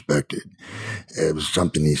disrespected. It was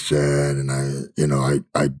something he said, and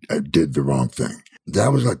I did the wrong thing.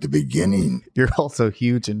 That was like the beginning. You're also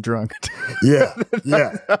huge and drunk. Yeah.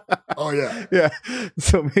 Oh, yeah. Yeah.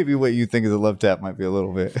 So maybe what you think is a love tap might be a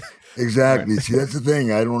little bit. Exactly. See, that's the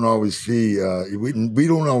thing. I don't always see, we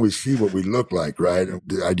don't always see what we look like, right?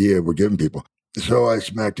 The idea we're giving people. So I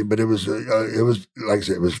smacked him, but it was like I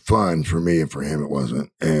said, it was fun for me, and for him it wasn't.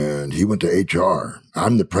 And he went to HR.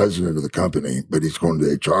 I'm the president of the company, but he's going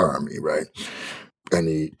to HR on me, right? And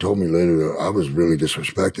he told me later that I was really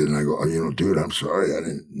disrespected, and I go, oh, dude, I'm sorry, I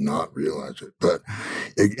did not realize it, but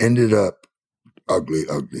it ended up ugly,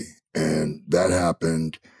 and that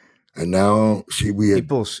happened. And now, see, we had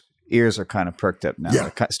People's ears are kind of perked up now. Yeah.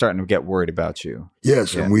 They're starting to get worried about you.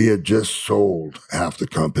 Yes, Yeah. and we had just sold half the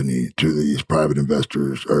company to these private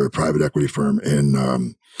investors or private equity firm in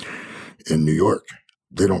New York.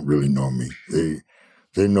 They don't really know me.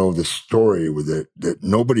 They know the story with it, that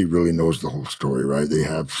nobody really knows the whole story, right? They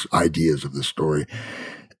have ideas of the story,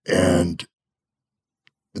 and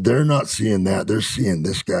they're not seeing that. They're seeing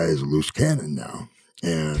this guy as a loose cannon now,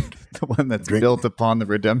 and The one that's built upon the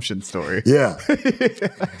redemption story. yeah.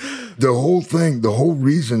 The whole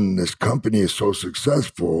reason this company is so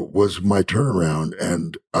successful was my turnaround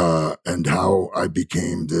and how I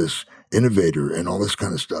became this innovator and all this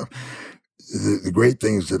kind of stuff. The good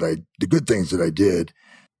things that I did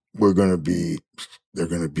they're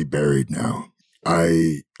going to be buried now.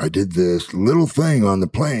 I did this little thing on the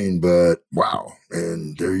plane, but wow.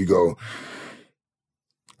 And there you go.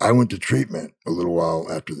 I went to treatment a little while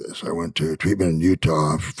after this. I went to treatment in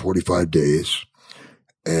Utah for 45 days,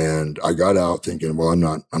 and I got out thinking, well, I'm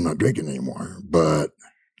not drinking anymore. But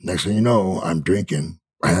next thing you know, I'm drinking.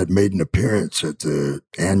 I had made an appearance at the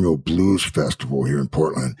annual blues festival here in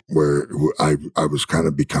Portland, where I was kind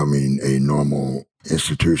of becoming a normal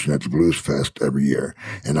institution at the Blues Fest every year.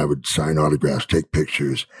 And I would sign autographs, take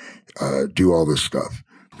pictures, do all this stuff.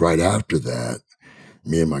 Right after that,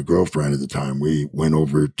 me and my girlfriend at the time, we went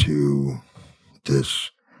over to this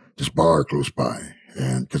bar close by.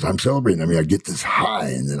 And because I'm celebrating, I get this high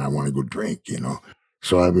and then I want to go drink,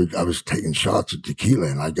 So I was taking shots of tequila,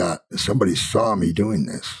 and somebody saw me doing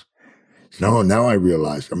this. Now I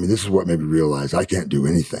realized, this is what made me realize I can't do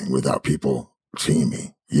anything without people seeing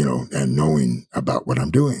me, and knowing about what I'm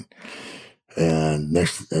doing. And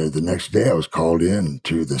the next day I was called in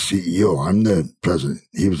to the CEO. I'm the president.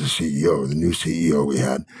 He was the CEO, the new CEO we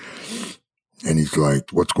had. And he's like,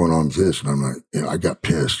 what's going on with this? And I'm like, I got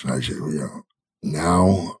pissed. And I said,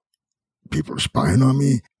 now people are spying on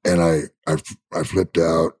me. And I flipped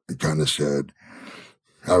out and kind of said,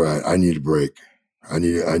 all right, I need a break. we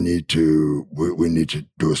need to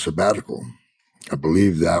do a sabbatical. I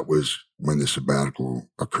believe that was when the sabbatical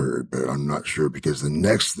occurred, but I'm not sure, because the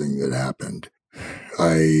next thing that happened,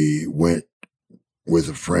 I went with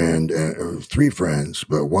a friend, three friends,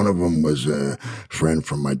 but one of them was a friend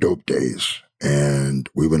from my dope days. And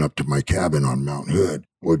we went up to my cabin on Mount Hood.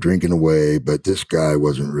 We're drinking away, but this guy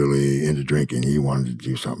wasn't really into drinking. He wanted to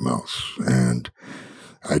do something else. And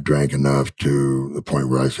I drank enough to the point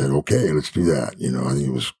where I said, okay, let's do that. I think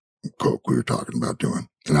it was coke we were talking about doing.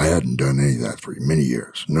 And I hadn't done any of that for many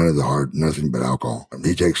years. Nothing but alcohol.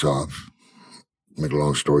 He takes off. Make a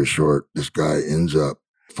long story short, this guy ends up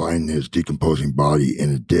finding his decomposing body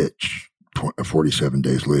in a ditch 47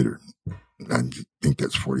 days later. I think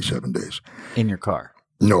that's 47 days. In your car?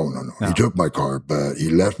 No. He took my car, but he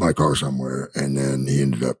left my car somewhere, and then he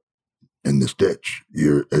ended up in this ditch.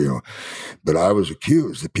 But I was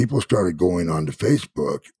accused. The people started going onto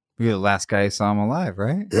Facebook. You're the last guy who saw him alive,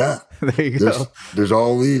 right? Yeah. There you go. There's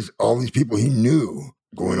all these people he knew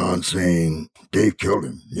going on saying Dave killed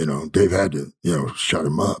him. Dave had to, shut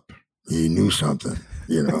him up. He knew something,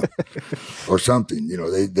 or something.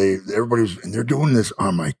 Everybody was, and they're doing this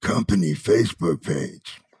on my company Facebook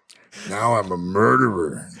page. Now I'm a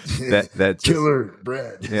murderer. That's killer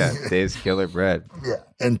bread. Yeah, Dave's killer bread. Yeah,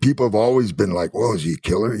 and people have always been like, "Well, is he a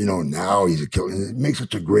killer?" Now he's a killer. And it makes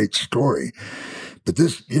such a great story. But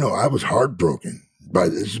this, I was heartbroken by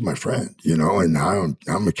this. This is my friend, and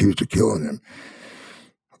I'm accused of killing him.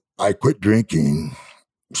 I quit drinking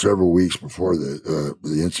several weeks before the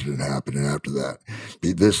incident happened, and after that,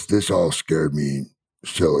 this all scared me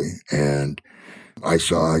silly. And I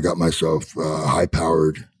got myself a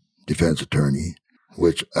high-powered defense attorney,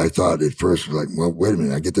 which I thought at first was like, well, wait a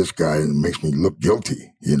minute, I get this guy and it makes me look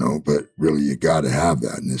guilty, but really you got to have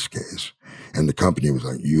that in this case. And the company was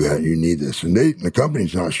like, you need this. And the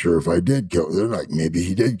company's not sure if I did kill him. They're like, maybe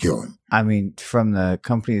he did kill him. From the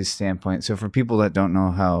company's standpoint, so for people that don't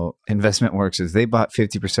know how investment works, is they bought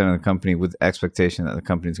 50% of the company with the expectation that the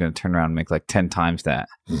company's going to turn around and make like 10 times that.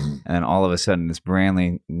 Mm-hmm. And then all of a sudden, this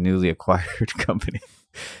newly acquired company,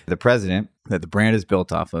 the president that the brand is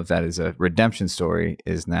built off of, that is a redemption story,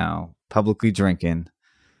 is now publicly drinking,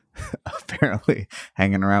 apparently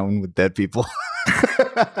hanging around with dead people.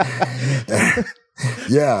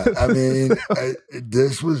 Yeah,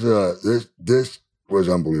 this was was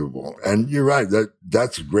unbelievable. And you're right,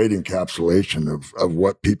 that's a great encapsulation of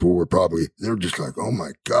what people were probably, they were just like, oh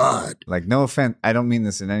my God. Like, no offense, I don't mean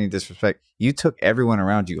this in any disrespect. You took everyone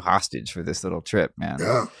around you hostage for this little trip, man.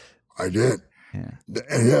 Yeah, I did. Yeah.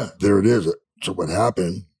 And yeah, there it is. So what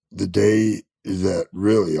happened the day that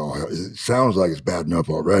really it sounds like it's bad enough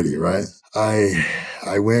already, right?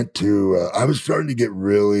 I went to, I was starting to get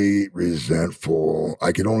really resentful.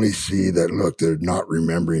 I could only see that, look, they're not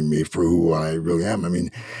remembering me for who I really am. I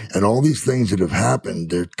mean, and all these things that have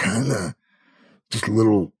happened, they're kind of just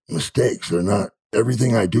little mistakes. They're not,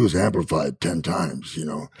 everything I do is amplified 10 times, you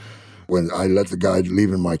know. When I let the guy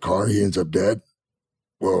leave in my car, he ends up dead.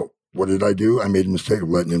 Well, what did I do? I made a mistake of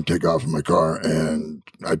letting him take off in my car, and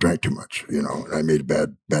I drank too much, you know, and I made a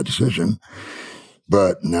bad decision.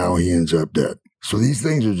 But now he ends up dead. So these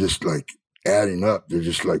things are just like adding up. They're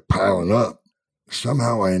just like piling up.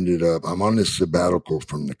 Somehow I ended up, I'm on this sabbatical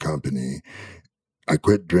from the company. I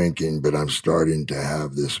quit drinking, but I'm starting to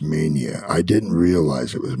have this mania. I didn't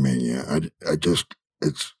realize it was mania.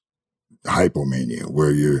 It's hypomania,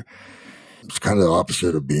 where it's kind of the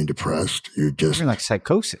opposite of being depressed. You're like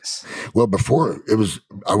psychosis. Well, before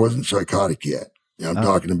I wasn't psychotic yet. I'm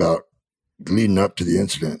talking about leading up to the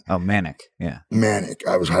incident. Oh, manic. Yeah. Manic.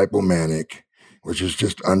 I was hypomanic, which is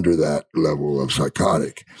just under that level of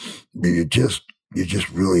psychotic. But you're just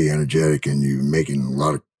really energetic, and you're making a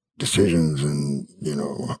lot of decisions and, you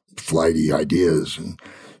know, flighty ideas and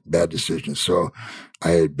bad decisions. So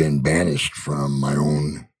I had been banished from my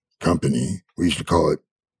own company. We used to call it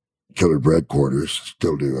Killer Bread Quarters,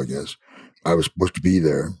 still do, I guess. I was supposed to be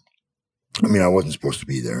there. I mean, I wasn't supposed to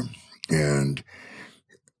be there. And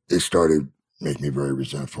it started making me very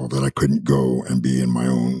resentful that I couldn't go and be in my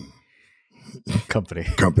own company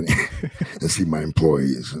and see my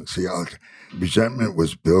employees and see how resentment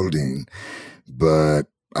was building. But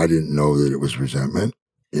I didn't know that it was resentment.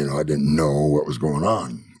 You know, I didn't know what was going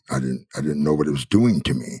on. I didn't know what it was doing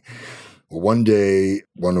to me. Well, one day,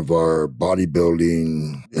 one of our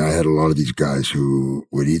bodybuilding, I had a lot of these guys who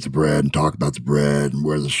would eat the bread and talk about the bread and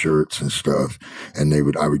wear the shirts and stuff. And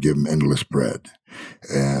I would give them endless bread.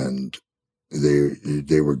 And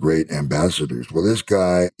they were great ambassadors. Well, this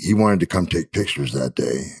guy, he wanted to come take pictures that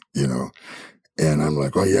day, you know. And I'm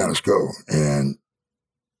like, oh yeah, let's go. And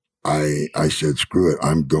I said, screw it,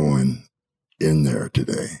 I'm going in there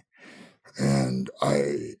today. And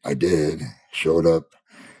I did, showed up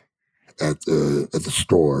at the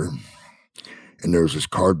store, and there was this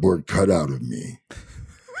cardboard cutout of me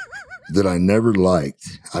that I never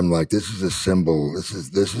liked. I'm like, this is a symbol. This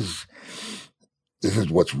is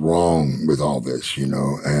what's wrong with all this, you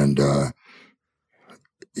know. And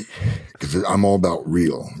because I'm all about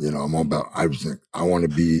real, you know. I'm all about. I want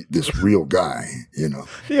to be this real guy, you know.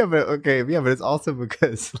 But it's also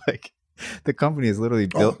because like the company is literally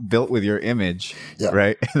built with your image,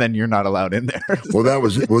 right? And then you're not allowed in there. Well, that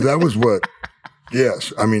was what.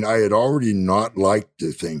 Yes, I mean, I had already not liked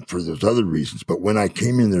the thing for those other reasons, but when I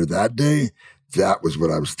came in there that day, that was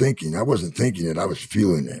what I was thinking. I wasn't thinking it; I was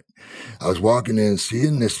feeling it. I was walking in,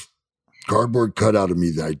 seeing this cardboard cutout of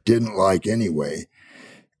me that I didn't like anyway,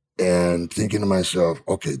 and thinking to myself,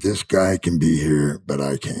 okay, this guy can be here, but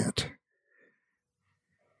I can't.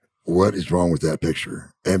 What is wrong with that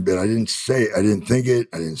picture? But I didn't say it. I didn't think it.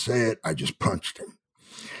 I didn't say it. I just punched him.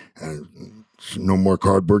 And no more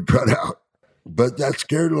cardboard cutout. But that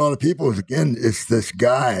scared a lot of people. Again, it's this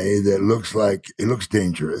guy that looks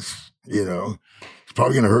dangerous. You know, it's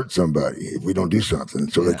probably going to hurt somebody if we don't do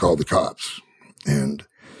something. So they called the cops. And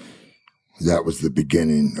that was the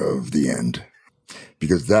beginning of the end.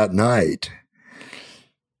 Because that night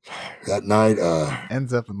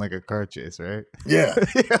ends up in like a car chase, right? Yeah.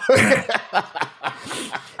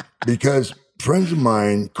 Because friends of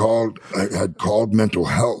mine had called mental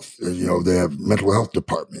health. You know, they have mental health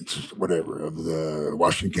departments, whatever, of the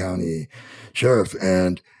Washington County Sheriff,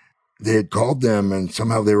 and they had called them, and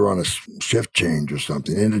somehow they were on a shift change or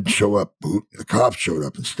something. It didn't show up. The cops showed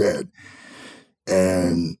up instead,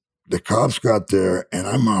 and the cops got there, and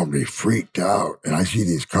I'm already freaked out, and I see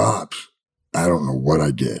these cops. I don't know what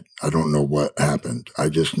I did. I don't know what happened. I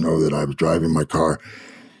just know that I was driving my car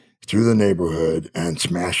through the neighborhood and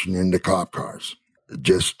smashing into cop cars,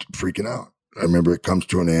 just freaking out. I remember it comes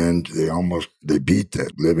to an end. They beat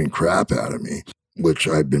the living crap out of me, which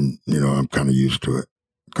I've been, you know, I'm kind of used to it.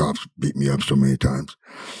 Cops beat me up so many times.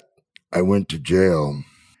 I went to jail,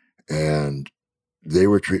 and they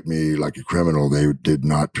were treating me like a criminal. They did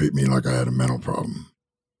not treat me like I had a mental problem.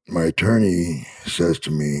 My attorney says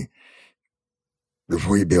to me,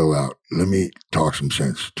 before you bail out, let me talk some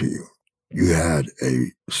sense to you. You had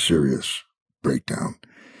a serious breakdown.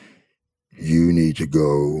 you need to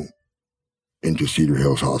go into Cedar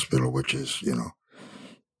Hills Hospital, which is,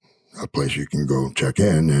 a place you can go check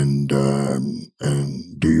in and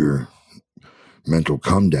do your mental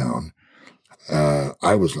come down.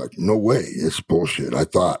 I was like, no way, it's bullshit. I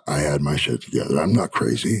thought I had my shit together. I'm not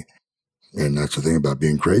crazy. And that's the thing about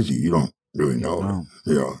being crazy. You don't really know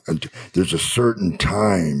it. And there's a certain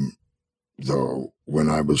time, though, when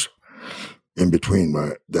I was in between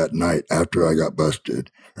that night after I got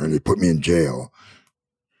busted and they put me in jail,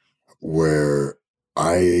 where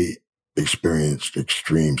I experienced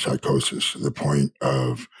extreme psychosis to the point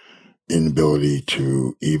of inability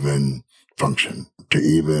to even function,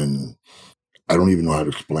 I don't even know how to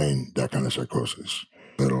explain that kind of psychosis.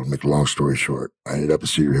 But I'll make a long story short. I ended up at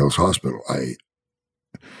Cedar Hills Hospital. I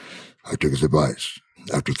took his advice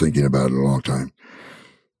after thinking about it a long time.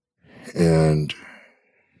 And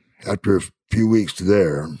after a few weeks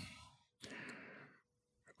there,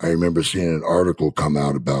 I remember seeing an article come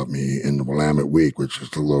out about me in the Willamette Week, which is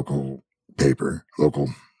the local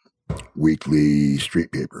weekly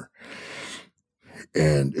street paper.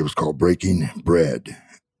 And it was called Breaking Bread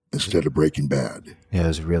instead of Breaking Bad. Yeah, it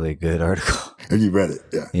was a really good article. And you read it,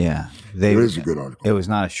 yeah. Yeah. It is a good article. It was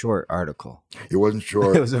not a short article. It wasn't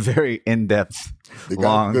short. It was a very in-depth, the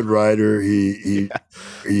long. Guy's a good writer. It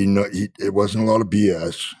wasn't a lot of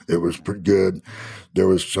BS. It was pretty good. There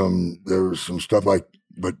was some stuff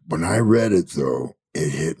but when I read it, though, it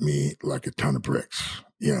hit me like a ton of bricks.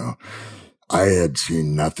 I had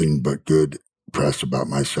seen nothing but good press about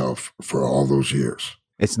myself for all those years.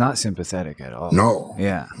 It's not sympathetic at all. No.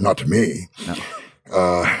 Yeah. Not to me. No.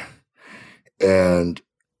 And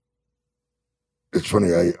it's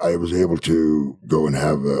funny, I was able to go and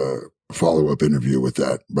have a follow-up interview with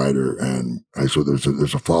that writer, and I saw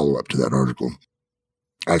there's a follow-up to that article.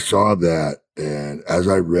 I saw that, and as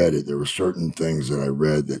I read it, there were certain things that I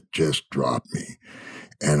read that just dropped me.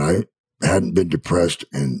 And I hadn't been depressed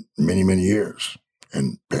in many, many years.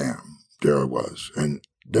 And bam, there I was. And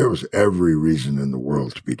there was every reason in the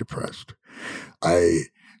world to be depressed.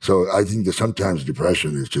 So I think that sometimes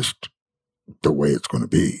depression is just the way it's going to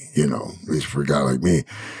be, at least for a guy like me.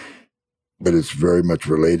 But it's very much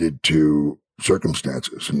related to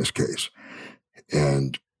circumstances in this case.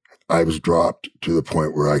 And I was dropped to the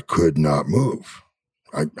point where I could not move.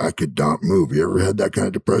 I could not move. You ever had that kind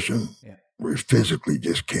of depression? Yeah. Where you physically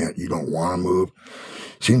just can't, you don't want to move.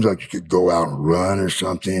 Seems like you could go out and run or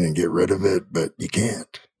something and get rid of it, but you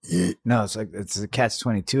can't. No, it's the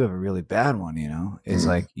catch-22 of a really bad one, It's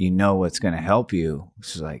like, what's going to help you.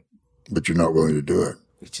 It's like, but you're not willing to do it.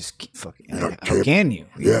 You just keep fucking, how can you?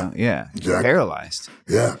 Yeah. Yeah. Exactly. Paralyzed.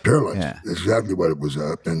 Yeah, paralyzed. Yeah. That's exactly what it was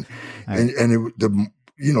up. And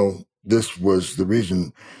this was the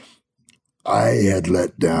reason I had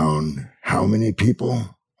let down how many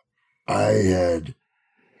people? I had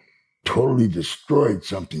totally destroyed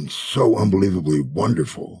something so unbelievably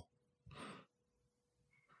wonderful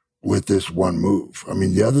with this one move. I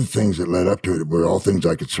mean, the other things that led up to it were all things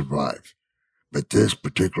I could survive. But this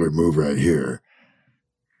particular move right here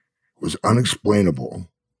was unexplainable.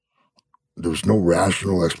 There was no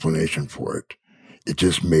rational explanation for it. It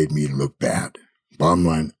just made me look bad. Bottom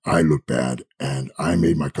line, I looked bad, and I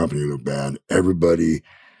made my company look bad. Everybody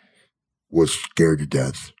was scared to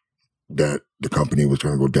death that the company was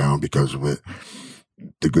going to go down because of it.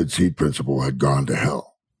 The good seed principle had gone to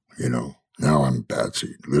hell. Now I'm a bad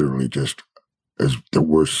seed, literally just as the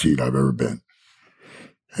worst seed I've ever been.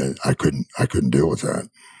 And I couldn't deal with that.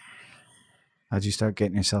 How'd you start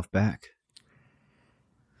getting yourself back?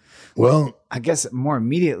 Well, I guess more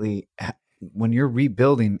immediately, when you're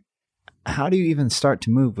rebuilding, how do you even start to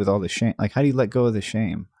move with all the shame? Like, how do you let go of the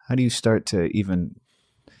shame? How do you start to even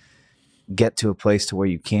get to a place to where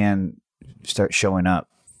you can start showing up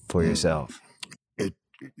for yourself?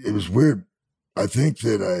 It was weird. I think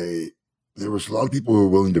that there was a lot of people who were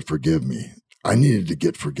willing to forgive me. I needed to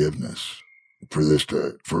get forgiveness for this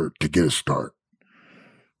to get a start.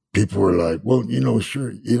 People were like, well,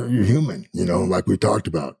 sure, you're human, like we talked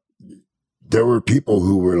about. There were people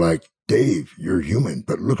who were like, Dave, you're human,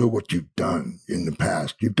 but look at what you've done in the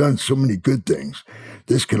past. You've done so many good things.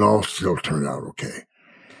 This can all still turn out okay.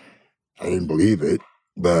 I didn't believe it,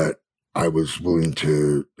 but I was willing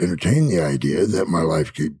to entertain the idea that my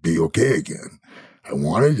life could be okay again. I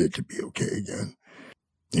wanted it to be okay again.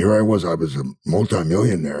 Here I was a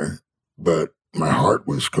multimillionaire, but my heart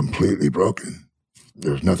was completely broken.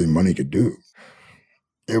 There was nothing money could do.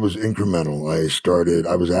 It was incremental.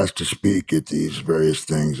 I was asked to speak at these various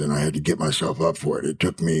things, and I had to get myself up for it. It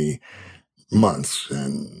took me months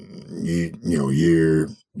and, year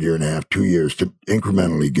and a half, 2 years to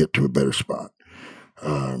incrementally get to a better spot.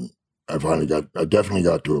 I definitely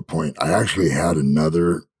got to a point. I actually had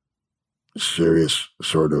another serious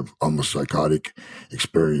sort of almost psychotic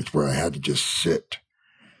experience where I had to just sit.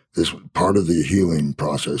 This part of the healing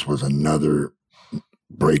process was another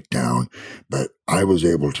breakdown, but I was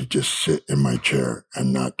able to just sit in my chair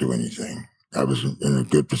and not do anything. I was in a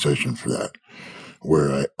good position for that,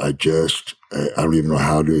 where I don't even know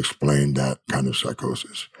how to explain that kind of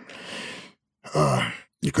psychosis.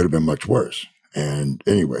 It could have been much worse. And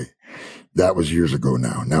anyway, that was years ago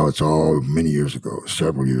now. Now it's all many years ago,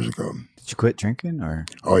 several years ago. Did you quit drinking or?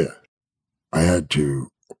 Oh, yeah. I had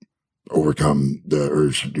to overcome the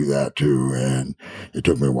urge to do that too. And it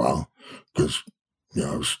took me a while because,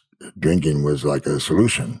 drinking was like a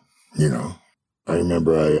solution, I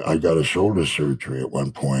remember I got a shoulder surgery at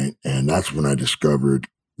one point, and that's when I discovered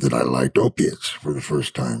that I liked opiates for the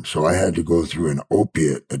first time. So I had to go through an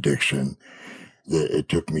opiate addiction that it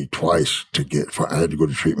took me twice to I had to go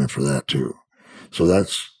to treatment for that too. So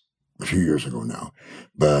that's a few years ago now.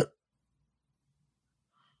 But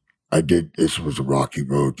this was a rocky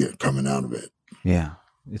road coming out of it. Yeah,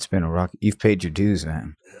 it's been a rocky, you've paid your dues,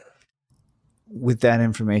 man. With that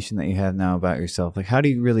information that you have now about yourself, like how do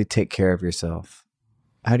you really take care of yourself?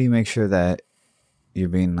 How do you make sure that you're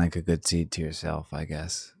being like a good seed to yourself, I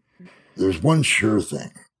guess? There's one sure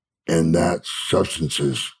thing, and that's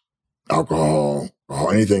substances, alcohol,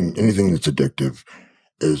 anything that's addictive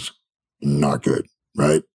is not good,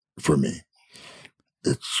 right? For me.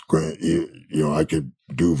 It's great. I could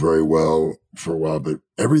do very well for a while, but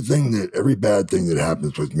every bad thing that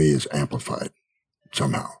happens with me is amplified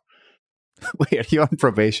somehow. Wait, are you on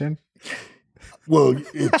probation? Well,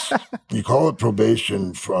 you call it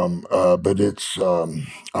probation but it's,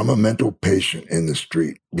 I'm a mental patient in the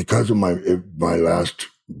street because of my last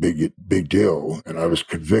big deal. And I was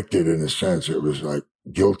convicted in a sense. It was like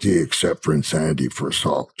guilty except for insanity for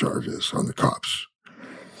assault charges on the cops.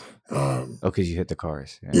 Because you hit the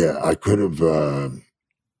cars. Yeah, I could have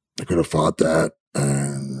fought that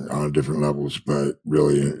and on different levels, but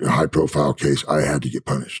really in a high profile case, I had to get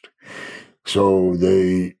punished. So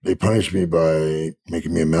they punished me by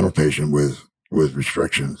making me a mental patient with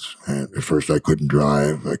restrictions. And at first I couldn't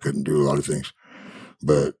drive. I couldn't do a lot of things,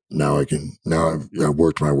 but now I can. Now I've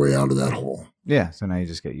worked my way out of that hole. Yeah. So now you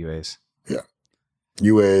just get UAs. Yeah.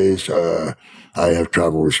 UAs. I have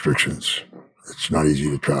travel restrictions. It's not easy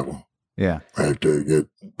to travel. Yeah. I have to get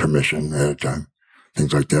permission ahead of time,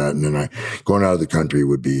 things like that. And then going out of the country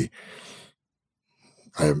would be,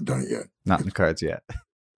 I haven't done it yet. Not in the cards yet.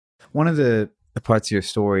 One of the parts of your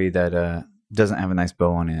story that doesn't have a nice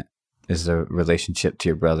bow on it is the relationship to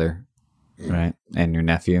your brother, right? And your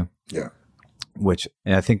nephew. Yeah. Which,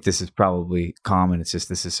 and I think this is probably common. It's just,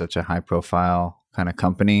 this is such a high profile kind of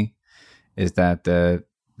company, is that the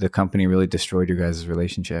company really destroyed your guys'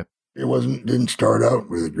 relationship. It didn't start out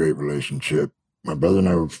with a great relationship. My brother and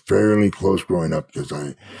I were fairly close growing up because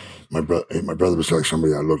my brother was like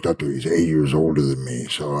somebody I looked up to. He's 8 years older than me.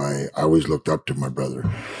 So I always looked up to my brother.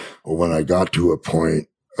 Well, when I got to a point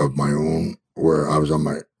of my own where I was on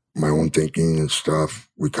my own thinking and stuff,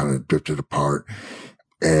 we kind of drifted apart.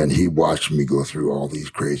 And he watched me go through all these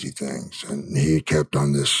crazy things. And he kept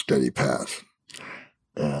on this steady path.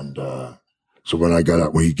 And so when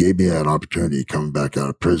he gave me that opportunity coming back out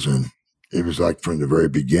of prison, it was like from the very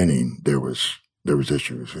beginning, there was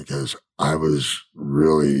issues because I was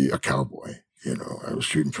really a cowboy. I was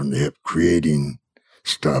shooting from the hip, creating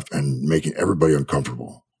stuff and making everybody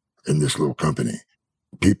uncomfortable in this little company.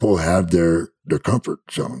 People had their comfort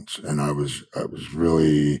zones, and I was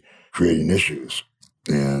really creating issues.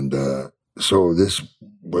 And so this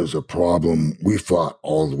was a problem we fought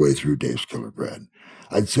all the way through Dave's Killer Bread.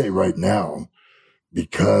 I'd say right now,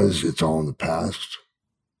 because it's all in the past,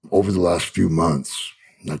 over the last few months,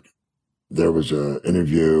 like there was an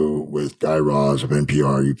interview with Guy Raz of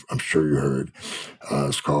NPR. I'm sure you heard.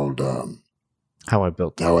 It's called How I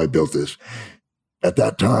Built This. At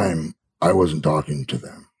that time, I wasn't talking to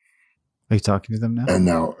them. Are you talking to them now? And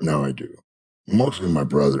now I do. Mostly my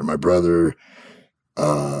brother. My brother,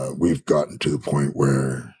 we've gotten to the point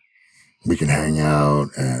where we can hang out,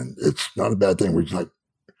 and it's not a bad thing. We're just like,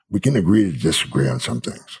 we can agree to disagree on some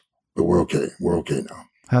things, but we're okay. We're okay now.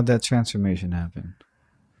 How'd that transformation happen?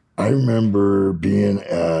 I remember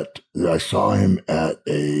I saw him at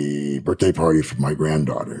a birthday party for my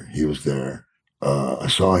granddaughter. He was there. I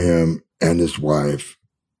saw him and his wife,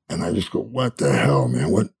 and I just go, what the hell,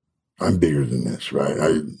 man? I'm bigger than this, right? I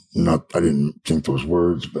didn't think those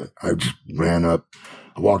words, but I just ran up.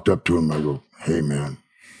 I walked up to him. I go, hey, man,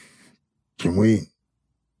 can we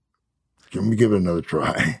give it another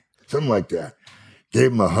try? Something like that.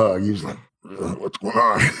 Gave him a hug. He was like, what's going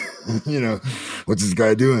on? What's this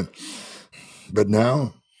guy doing? But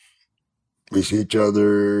now we see each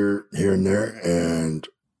other here and there, and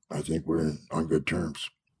I think we're on good terms.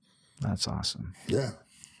 That's awesome. Yeah.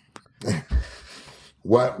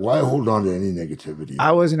 Why hold on to any negativity?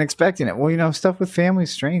 I wasn't expecting it. Well, stuff with family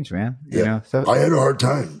is strange, man. Stuff. I had a hard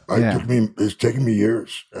time. It's taken me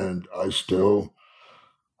years, and I'm sure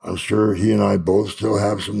he and I both still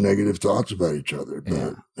have some negative thoughts about each other.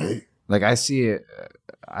 But hey, like I see it.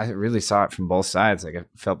 I really saw it from both sides. Like I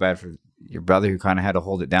felt bad for your brother who kind of had to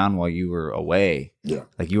hold it down while you were away. Yeah,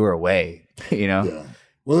 like you were away. Yeah.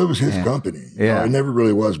 Well, it was his company. Yeah, it never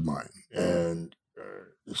really was mine, and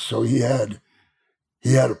so he had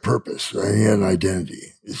a purpose. And he had an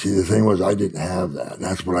identity. You see, the thing was, I didn't have that. And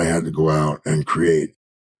that's what I had to go out and create.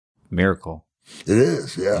 Miracle. It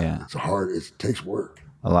is. Yeah. It takes work.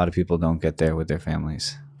 A lot of people don't get there with their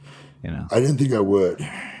families. I didn't think I would.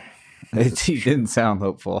 You didn't sound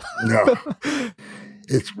hopeful. No.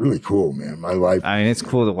 It's really cool, man. My life. I mean, it's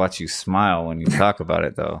cool to watch you smile when you talk about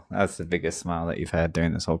it, though. That's the biggest smile that you've had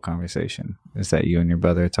during this whole conversation. Is that you and your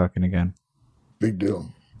brother are talking again? Big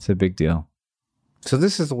deal. It's a big deal. So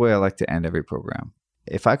this is the way I like to end every program.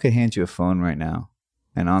 If I could hand you a phone right now,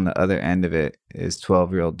 and on the other end of it is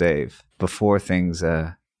 12-year-old Dave, before things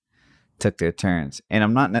took their turns. And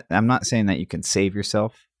I'm not saying that you can save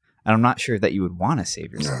yourself. And I'm not sure that you would want to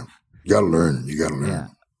save yourself. Yeah. You got to learn. Yeah.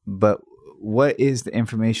 But what is the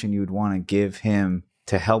information you would want to give him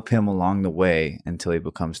to help him along the way until he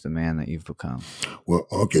becomes the man that you've become? Well,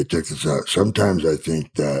 okay, check this out. Sometimes I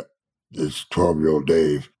think that this 12-year-old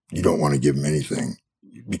Dave, you don't want to give him anything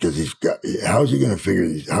because how's he going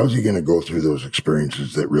to go through those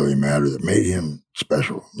experiences that really matter, that made him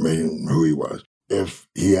special, made him who he was, if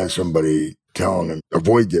he has somebody telling him,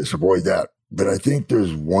 avoid this, avoid that. But I think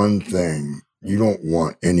there's one thing, you don't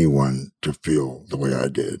want anyone to feel the way I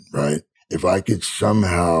did, right? If I could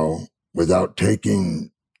somehow, without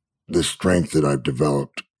taking the strength that I've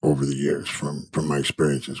developed over the years from my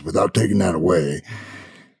experiences, without taking that away,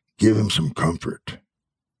 give him some comfort.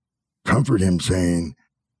 Comfort him saying,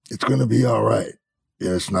 it's going to be all right.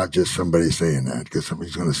 It's not just somebody saying that, because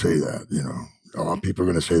somebody's going to say that, A lot of people are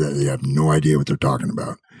going to say that. They have no idea what they're talking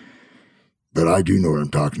about. But I do know what I'm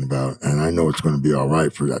talking about, and I know it's going to be all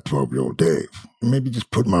right for that 12-year-old Dave. And maybe just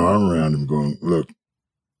put my arm around him going, look,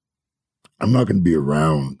 I'm not going to be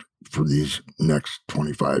around for these next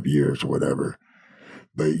 25 years or whatever,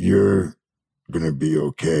 but you're going to be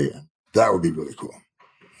okay. That would be really cool.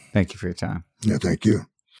 Thank you for your time. Yeah, thank you.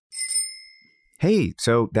 Hey,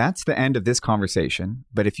 so that's the end of this conversation.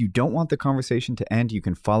 But if you don't want the conversation to end, you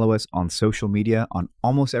can follow us on social media on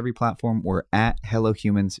almost every platform. We're at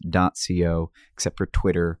hellohumans.co, except for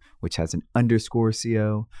Twitter, which has an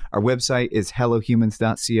 _co. Our website is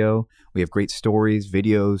hellohumans.co. We have great stories,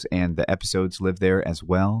 videos, and the episodes live there as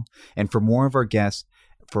well. And for more of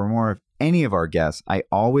any of our guests, I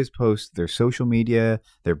always post their social media,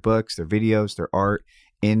 their books, their videos, their art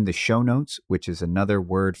in the show notes, which is another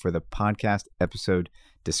word for the podcast episode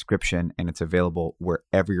description, and it's available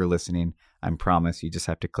wherever you're listening. I promise you just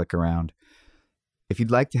have to click around. If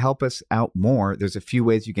you'd like to help us out more, there's a few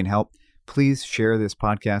ways you can help. Please share this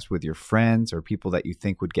podcast with your friends or people that you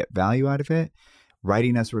think would get value out of it.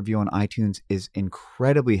 Writing us a review on iTunes is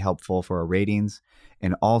incredibly helpful for our ratings.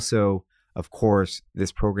 And also, of course,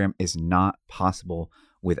 this program is not possible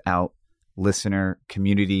without listener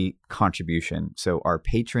community contribution. So our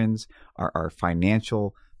patrons are our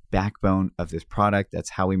financial backbone of this product.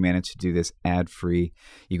 That's how we manage to do this ad-free.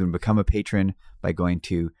 You can become a patron by going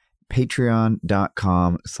to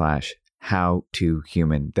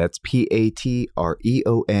patreon.com/howtohuman. That's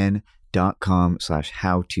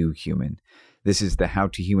patreon.com/howtohuman. This is the How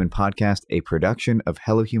to Human podcast, a production of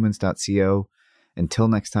hellohumans.co. Until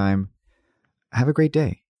next time, have a great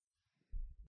day.